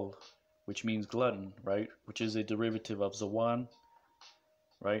Zalal, which means glutton, right? Which is a derivative of Zawan,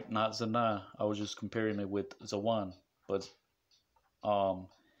 right? Not Zanah. I was just comparing it with Zawan, but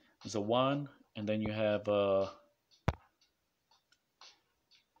Zawan, and then you have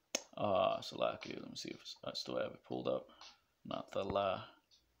Salaki. Let me see if I still have it pulled up. Not the lie.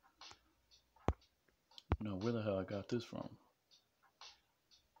 No, where the hell I got this from?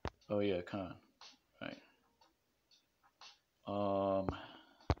 Oh yeah, Khan. Right.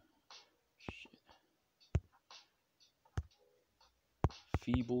 Shit.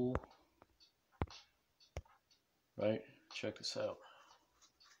 Feeble. Right. Check this out.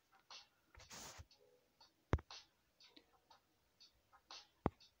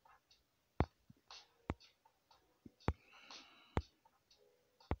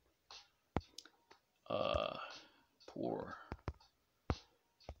 Poor.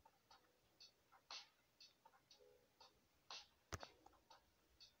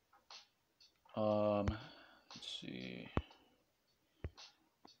 Let's see.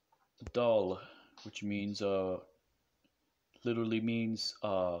 Dull, which means literally means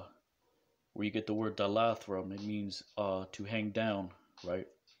where you get the word dalath from. It means to hang down, right?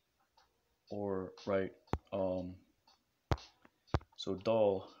 Or right. So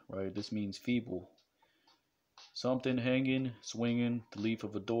dull, right? This means feeble. Something hanging, swinging, the leaf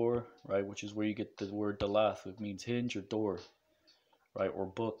of a door, right? Which is where you get the word dalath. It means hinge or door, right? Or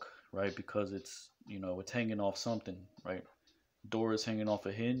book, right? Because it's, you know, it's hanging off something, right? Door is hanging off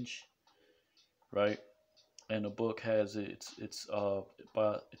a hinge, right? And a book has it's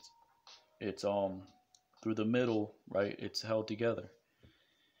through the middle, right? It's held together,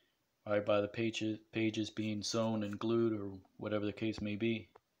 right? By the pages being sewn and glued or whatever the case may be,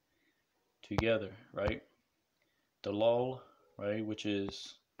 together, right? The lull, right? Which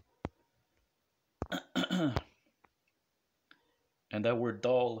is and that word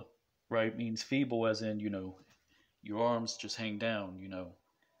dull, right, means feeble, as in, you know, your arms just hang down, you know,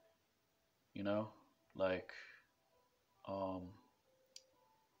 like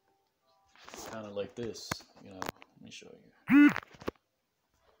kind of like this, you know. Let me show you.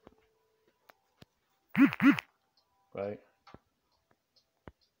 Right?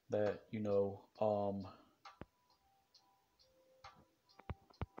 That, you know,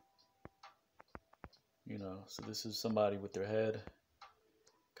 so this is somebody with their head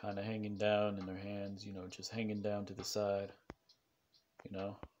kind of hanging down and their hands, you know, just hanging down to the side, you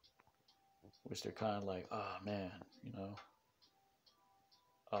know, which they're kind of like, ah, oh, man, you know,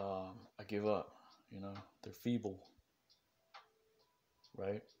 I give up, you know, they're feeble,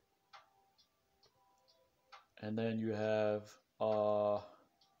 right? And then you have,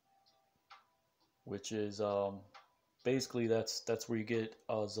 which is, basically that's where you get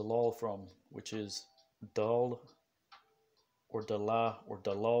zalal from, which is dull or dala or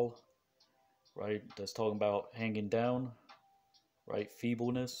dalal, right? That's talking about hanging down, right?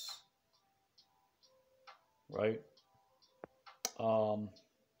 Feebleness, right?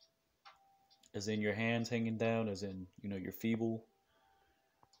 As in your hands hanging down, as in, you know, you're feeble,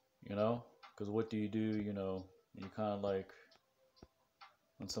 you know, because what do, you know, you kind of like,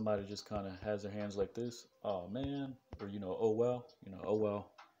 when somebody just kind of has their hands like this, oh man, or, you know, oh well, you know, oh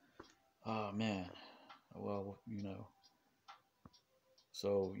well, oh man, oh well, you know.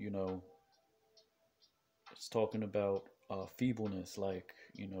 So, you know, it's talking about feebleness, like,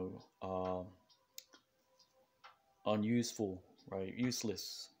 you know, unuseful, right?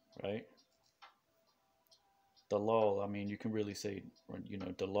 Useless, right? The law, I mean, you can really say, you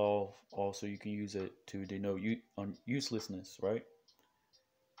know, the law, also you can use it to denote uselessness, right?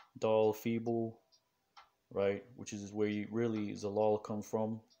 Dull, feeble, right? Which is where you really zalal comes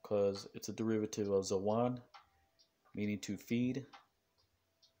from, because it's a derivative of zawan, meaning to feed.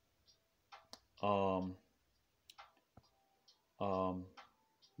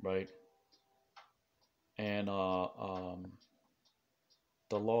 Right? And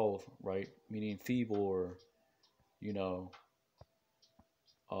dalal, right? Meaning feeble, or, you know,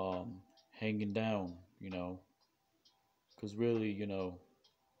 hanging down, you know, because really, you know,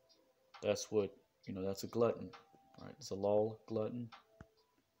 that's what, you know, that's a glutton, right? It's a lull, glutton,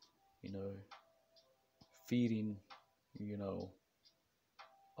 you know, feeding, you know,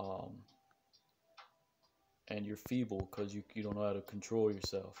 and you're feeble because you don't know how to control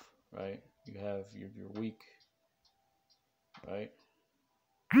yourself, right? You're weak, right?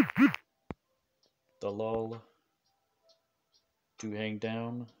 The lull, to hang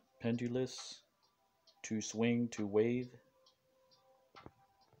down, pendulous, to swing, to wave,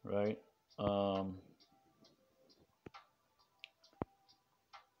 right?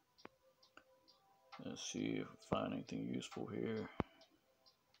 Let's see if I find anything useful here.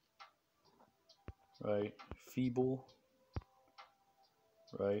 Right? Feeble,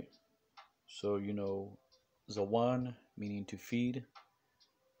 right? So, you know, zawan, meaning to feed.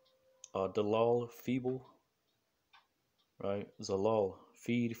 Dalal, feeble, right? Zalal,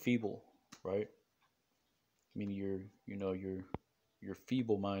 feed feeble, right? Meaning you're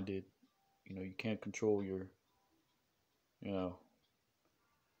feeble-minded. You can't control your, you know,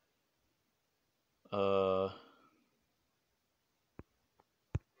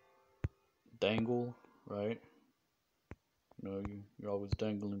 dangle, right? You're always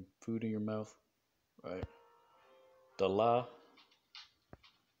dangling food in your mouth, right? Dala,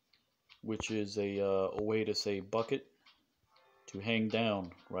 which is a way to say bucket, to hang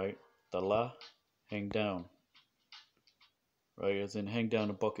down, right? Dala, hang down, right? As in hang down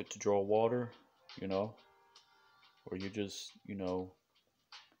a bucket to draw water, or you're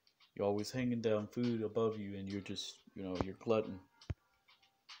always hanging down food above you and you're just, you're glutton,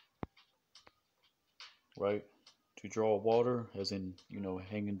 right? To draw water, as in,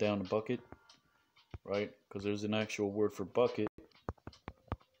 hanging down a bucket, right? Because there's an actual word for bucket,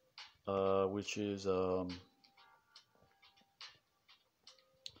 which is, I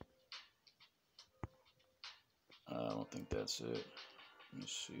don't think that's it. Let me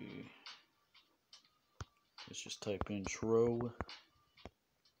see. Let's just type in tro.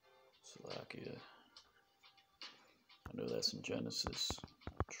 Slovakia. I know that's in Genesis.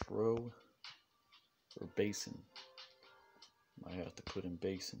 Tro or basin. Might have to put in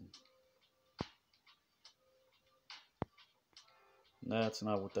basin. That's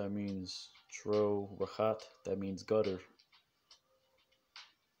not what that means. Tro rachat, that means gutter.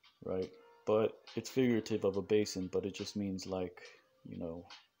 Right? But it's figurative of a basin, but it just means like,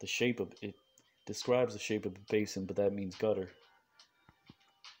 the shape of it describes the shape of a basin, but that means gutter.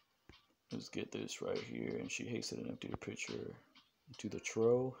 Let's get this right here. And she hastened to empty the pitcher into the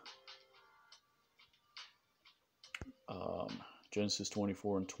tro. Genesis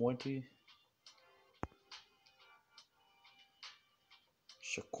 24:20.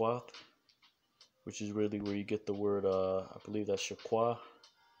 Shakwath, which is really where you get the word, I believe that's shakwa,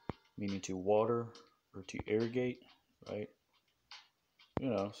 meaning to water or to irrigate, right?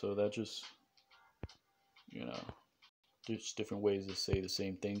 So that just, there's different ways to say the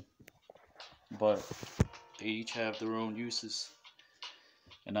same thing, but they each have their own uses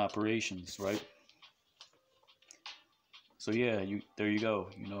and operations, right? So yeah, there you go,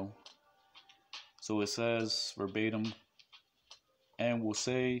 So it says verbatim, and will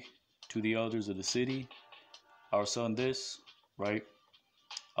say to the elders of the city, our son this, right?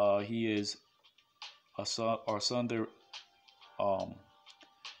 He is our son there.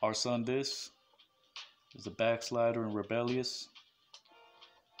 Our son this is a backslider and rebellious.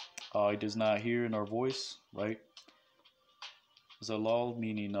 He does not hear in our voice, right? Zalal,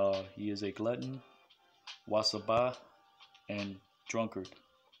 meaning he is a glutton. Wasabah, and drunkard,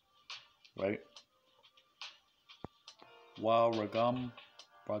 right? While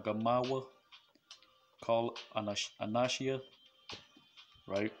Ragamawa, call Anashia,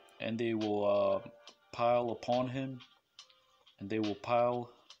 right? And they will pile upon him, and they will pile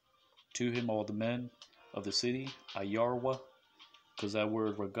to him all the men of the city. Ayarwa, because that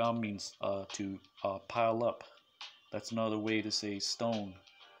word Ragam means to pile up. That's another way to say stone.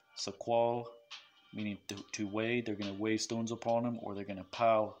 Sakwal, meaning to weigh. They're going to weigh stones upon him, or they're going to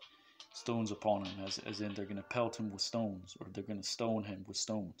pile stones upon him, as in they're going to pelt him with stones, or they're going to stone him with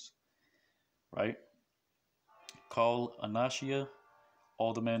stones, right? Call Anashia,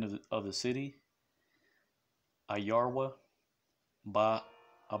 all the men of the city. Ayarwa, ba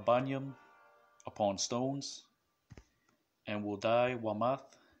Abanyam, upon stones, and will die.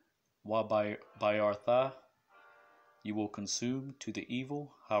 Wamath, wa by Artha, you will consume to the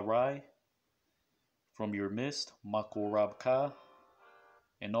evil. Harai, from your midst. Makorabka,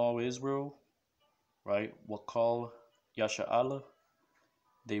 and all Israel, right? Wakal Yasha'ala,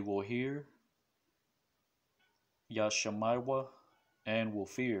 they will hear. Yashamaiwa, and will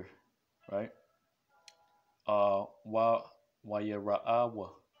fear, right? Wayara'awa,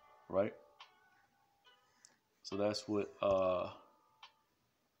 right? So that's what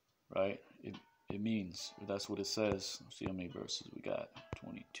right, it means. That's what it says. Let's see how many verses we got.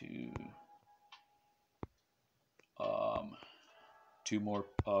 22. Two more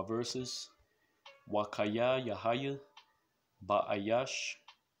verses. Wakaya Yahaya Ba'ayash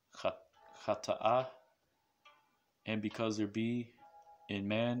Chata'a, and because there be in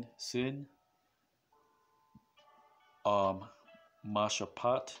man sin,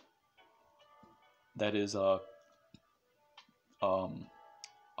 Mashapat, that is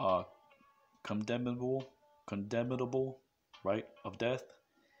condemnable, right, of death.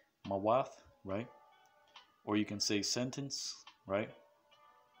 Mawath, right, or you can say sentence, right?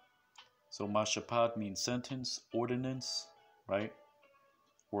 So Mashapat means sentence, ordinance, right,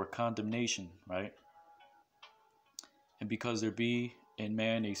 or condemnation, right? And because there be in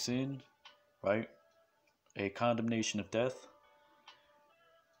man a sin, right, a condemnation of death,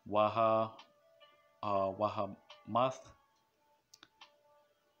 waha wahamath,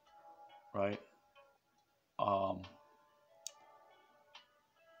 right, um,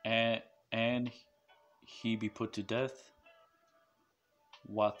 and he be put to death,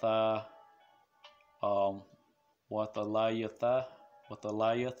 watha wathalayeth,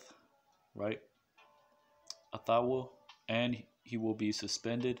 right, athawa, and he will be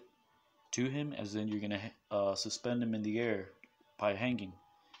suspended to him, as in you're gonna suspend him in the air by hanging,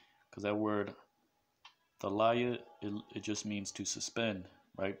 because that word thalaya, it just means to suspend,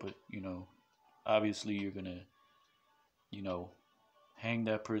 right? But obviously you're gonna hang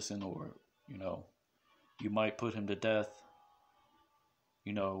that person, or you might put him to death,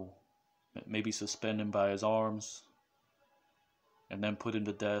 maybe suspend him by his arms and then put him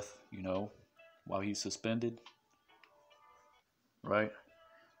to death, while he's suspended, right?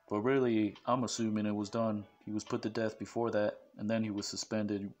 But really, I'm assuming it was done. He was put to death before that, and then he was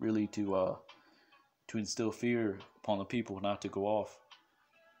suspended, really to instill fear upon the people, not to go off,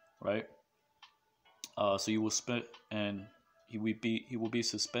 right? So you will and he will be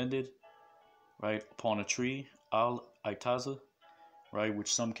suspended, right, upon a tree, al itaza, right,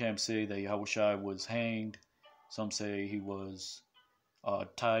 which some camps say that Yahushua was hanged. Some say he was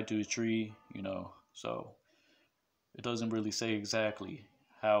tied to a tree, so it doesn't really say exactly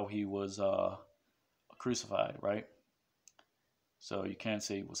how he was crucified, right? So you can't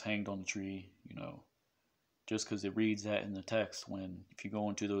say he was hanged on the tree, just because it reads that in the text, when if you go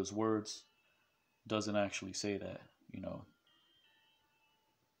into those words, it doesn't actually say that,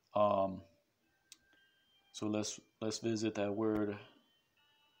 So let's visit that word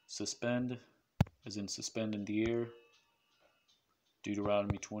suspend, as in suspend in the air.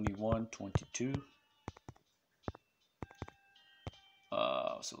 Deuteronomy 21:22.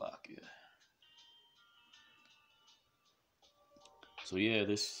 Salakia. So yeah,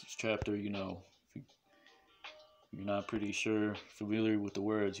 this chapter, if you're not pretty familiar with the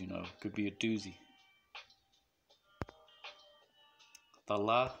words, could be a doozy.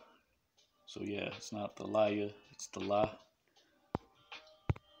 Thala. So yeah, it's not thalaya, it's thala.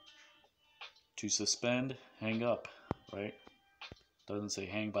 To suspend, hang up, right? Doesn't say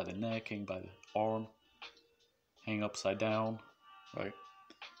hang by the neck, hang by the arm, hang upside down, right?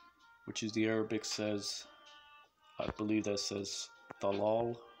 Which is the Arabic says, I believe that says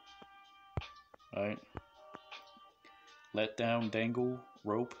thalal, right? Let down, dangle,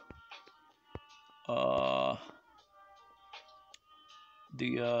 rope.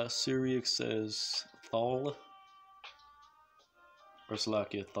 The Syriac says thal, or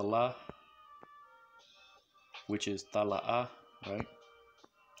Salakia thala, which is tala'a, right?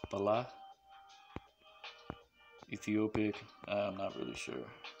 Thala. Ethiopic, I'm not really sure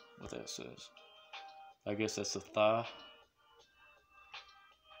what that says. I guess that's a tha.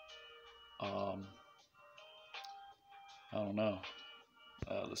 I don't know.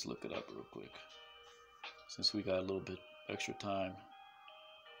 Let's look it up real quick, since we got a little bit extra time.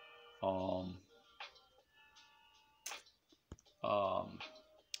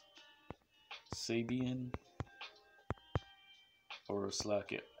 Sabian, or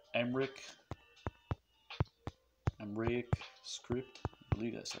Slack Emric script. I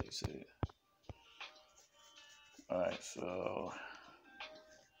believe that's how you say it. Alright, so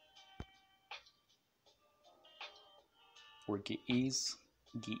or Geese,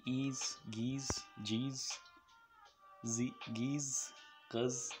 Guz,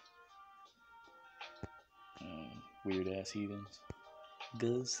 weird ass heathens.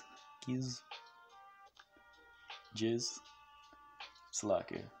 Guz, Giz, Jizz.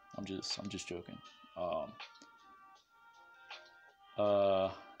 Slacker. I'm just joking.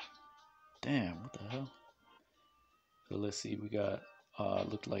 Damn, what the hell? So let's see, we got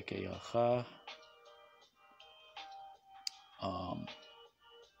looked like a ha.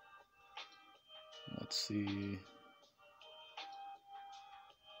 Let's see.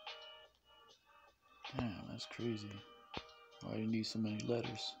 Damn, that's crazy. Why do you need so many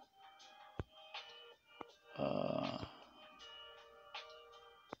letters?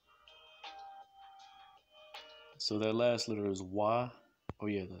 So that last letter is Y. Oh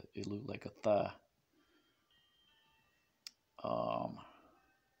yeah, it looked like a thigh.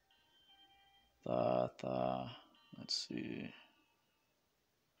 Tha. Let's see.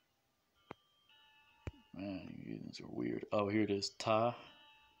 Man, these are weird. Oh, here it is. Ta.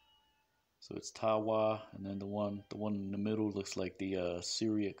 So it's Tawa, and then the one in the middle looks like the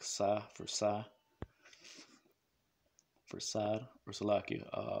Syriac Sa for Sa. For Sad or Salakia.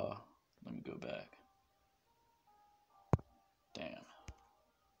 Let me go back. Damn.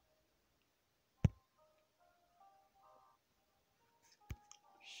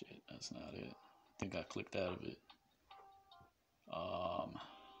 Shit, that's not it. I think I clicked out of it.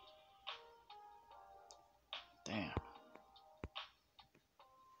 Damn.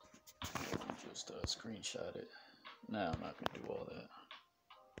 Let me just screenshot it. Nah, I'm not gonna do all that.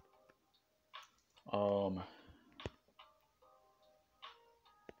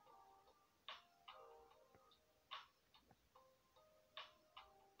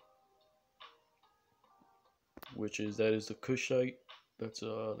 That is the Cushite. That's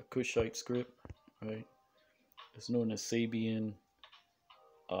the Cushite script, right? It's known as Sabian,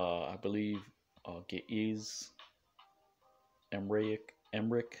 I believe, Ge'ez, Emric,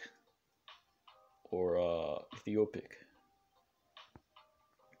 or Ethiopic,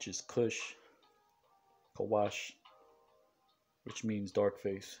 which is Cush, Kawash, which means dark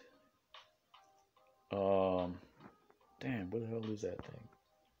face. Damn, what the hell is that thing?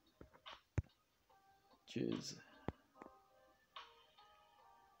 Jizz.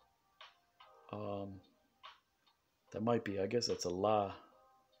 That might be, I guess that's a la,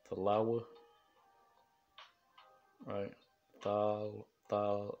 Thalawa, right?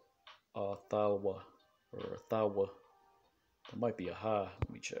 Thalwa, or Thalwa. That might be a ha. Let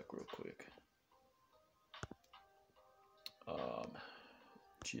me check real quick.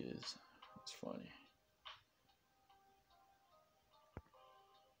 Jizz. It's funny.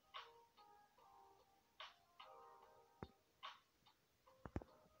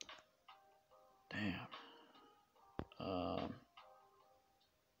 Damn.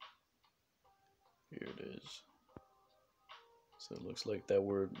 Here it is. So it looks like that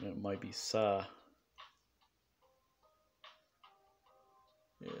word, it might be sa.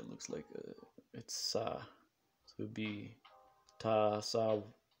 Yeah, it looks like it's sa. So it'd be tasawa.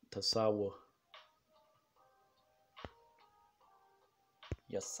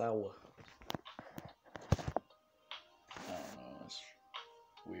 Yasawa. I don't know, that's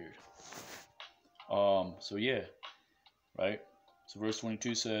weird. So yeah, right? So verse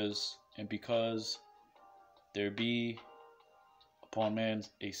 22 says, and because there be upon man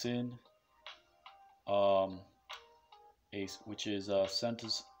a sin, which is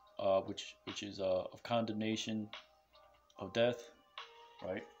sentence, which is of condemnation of death,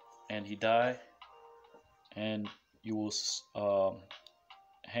 right? And he die, and you will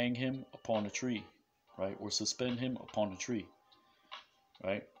hang him upon a tree, right? Or suspend him upon a tree,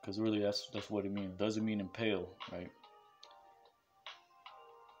 right? Because really, that's what it means. It doesn't mean impale, right?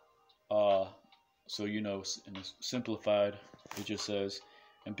 So you know, in the simplified, it just says,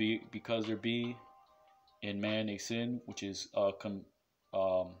 and because there be in man a sin which is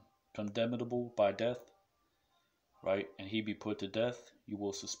condemnable by death, right? And he be put to death, you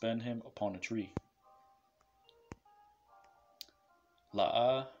will suspend him upon a tree.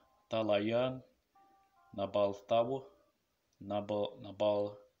 La'a talayan nabaltawa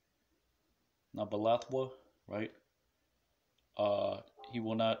nabalatwa, right? He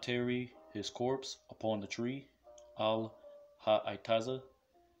will not tarry his corpse upon the tree, al ha'itaza,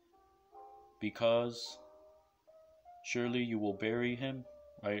 because surely you will bury him,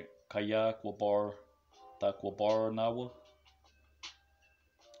 right? Kayak wabar takwabar nawa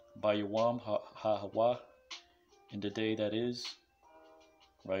bayawam hawa, in the day that is,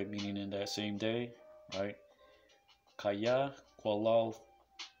 right? Meaning in that same day, right? Kaya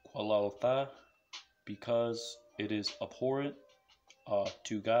kwalalta, because it is abhorrent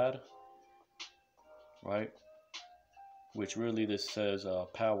to God, right? Which really this says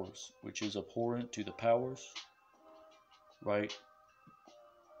powers, which is abhorrent to the powers, right?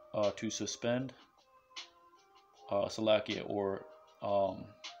 To suspend salakia, or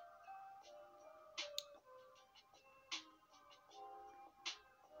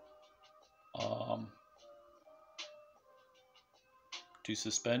to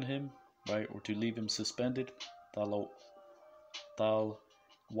suspend him, right? Or to leave him suspended, talwaya,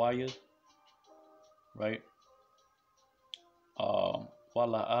 right?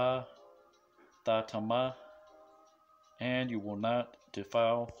 Wala'a tatama, and you will not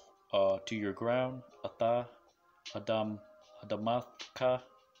defile to your ground, ata adamathka,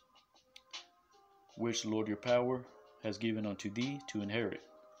 which Lord your power has given unto thee to inherit.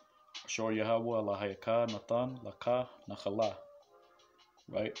 Ashar Yahweh lahayaka nathan laka nachala,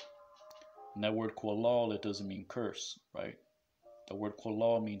 right? And that word kolal, it doesn't mean curse, right? The word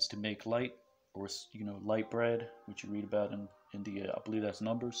kolal means to make light, or light bread, which you read about in the I believe that's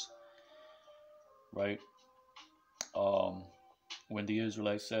Numbers, right? When the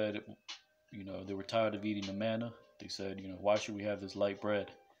Israelites said, they were tired of eating the manna, they said, why should we have this light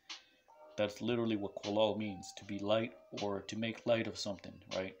bread That's literally what qalal means, to be light or to make light of something,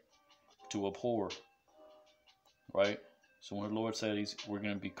 right? To abhor, right? So when the Lord says we're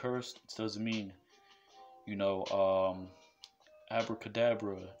going to be cursed, it doesn't mean,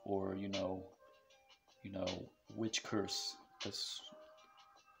 abracadabra or, witch curse. It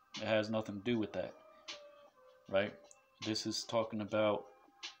has nothing to do with that, right? This is talking about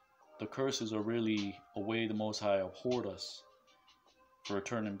the curses are really a way the Most High abhorred us for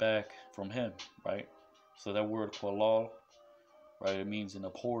turning back from Him, right? So that word qalal, right, it means an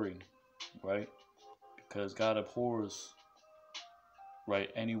abhorring, right? Because God abhors,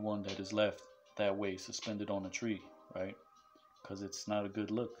 right, anyone that is left that way, suspended on a tree, right? Because it's not a good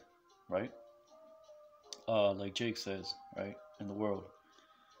look, right? Like Jake says, right, in the world,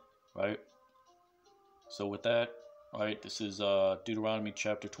 right? So with that, right, this is Deuteronomy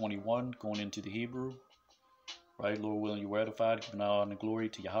chapter 21, going into the Hebrew, right? Lord willing, you were edified, giving honor and glory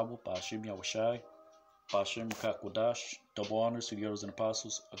to Yahweh, Ba'ashem Yahushai, Ba'ashem Kakwadash, double honors to the elders and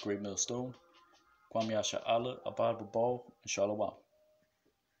apostles, a great millstone, Kwame Asha Allah, Abad Babal, and Shalom.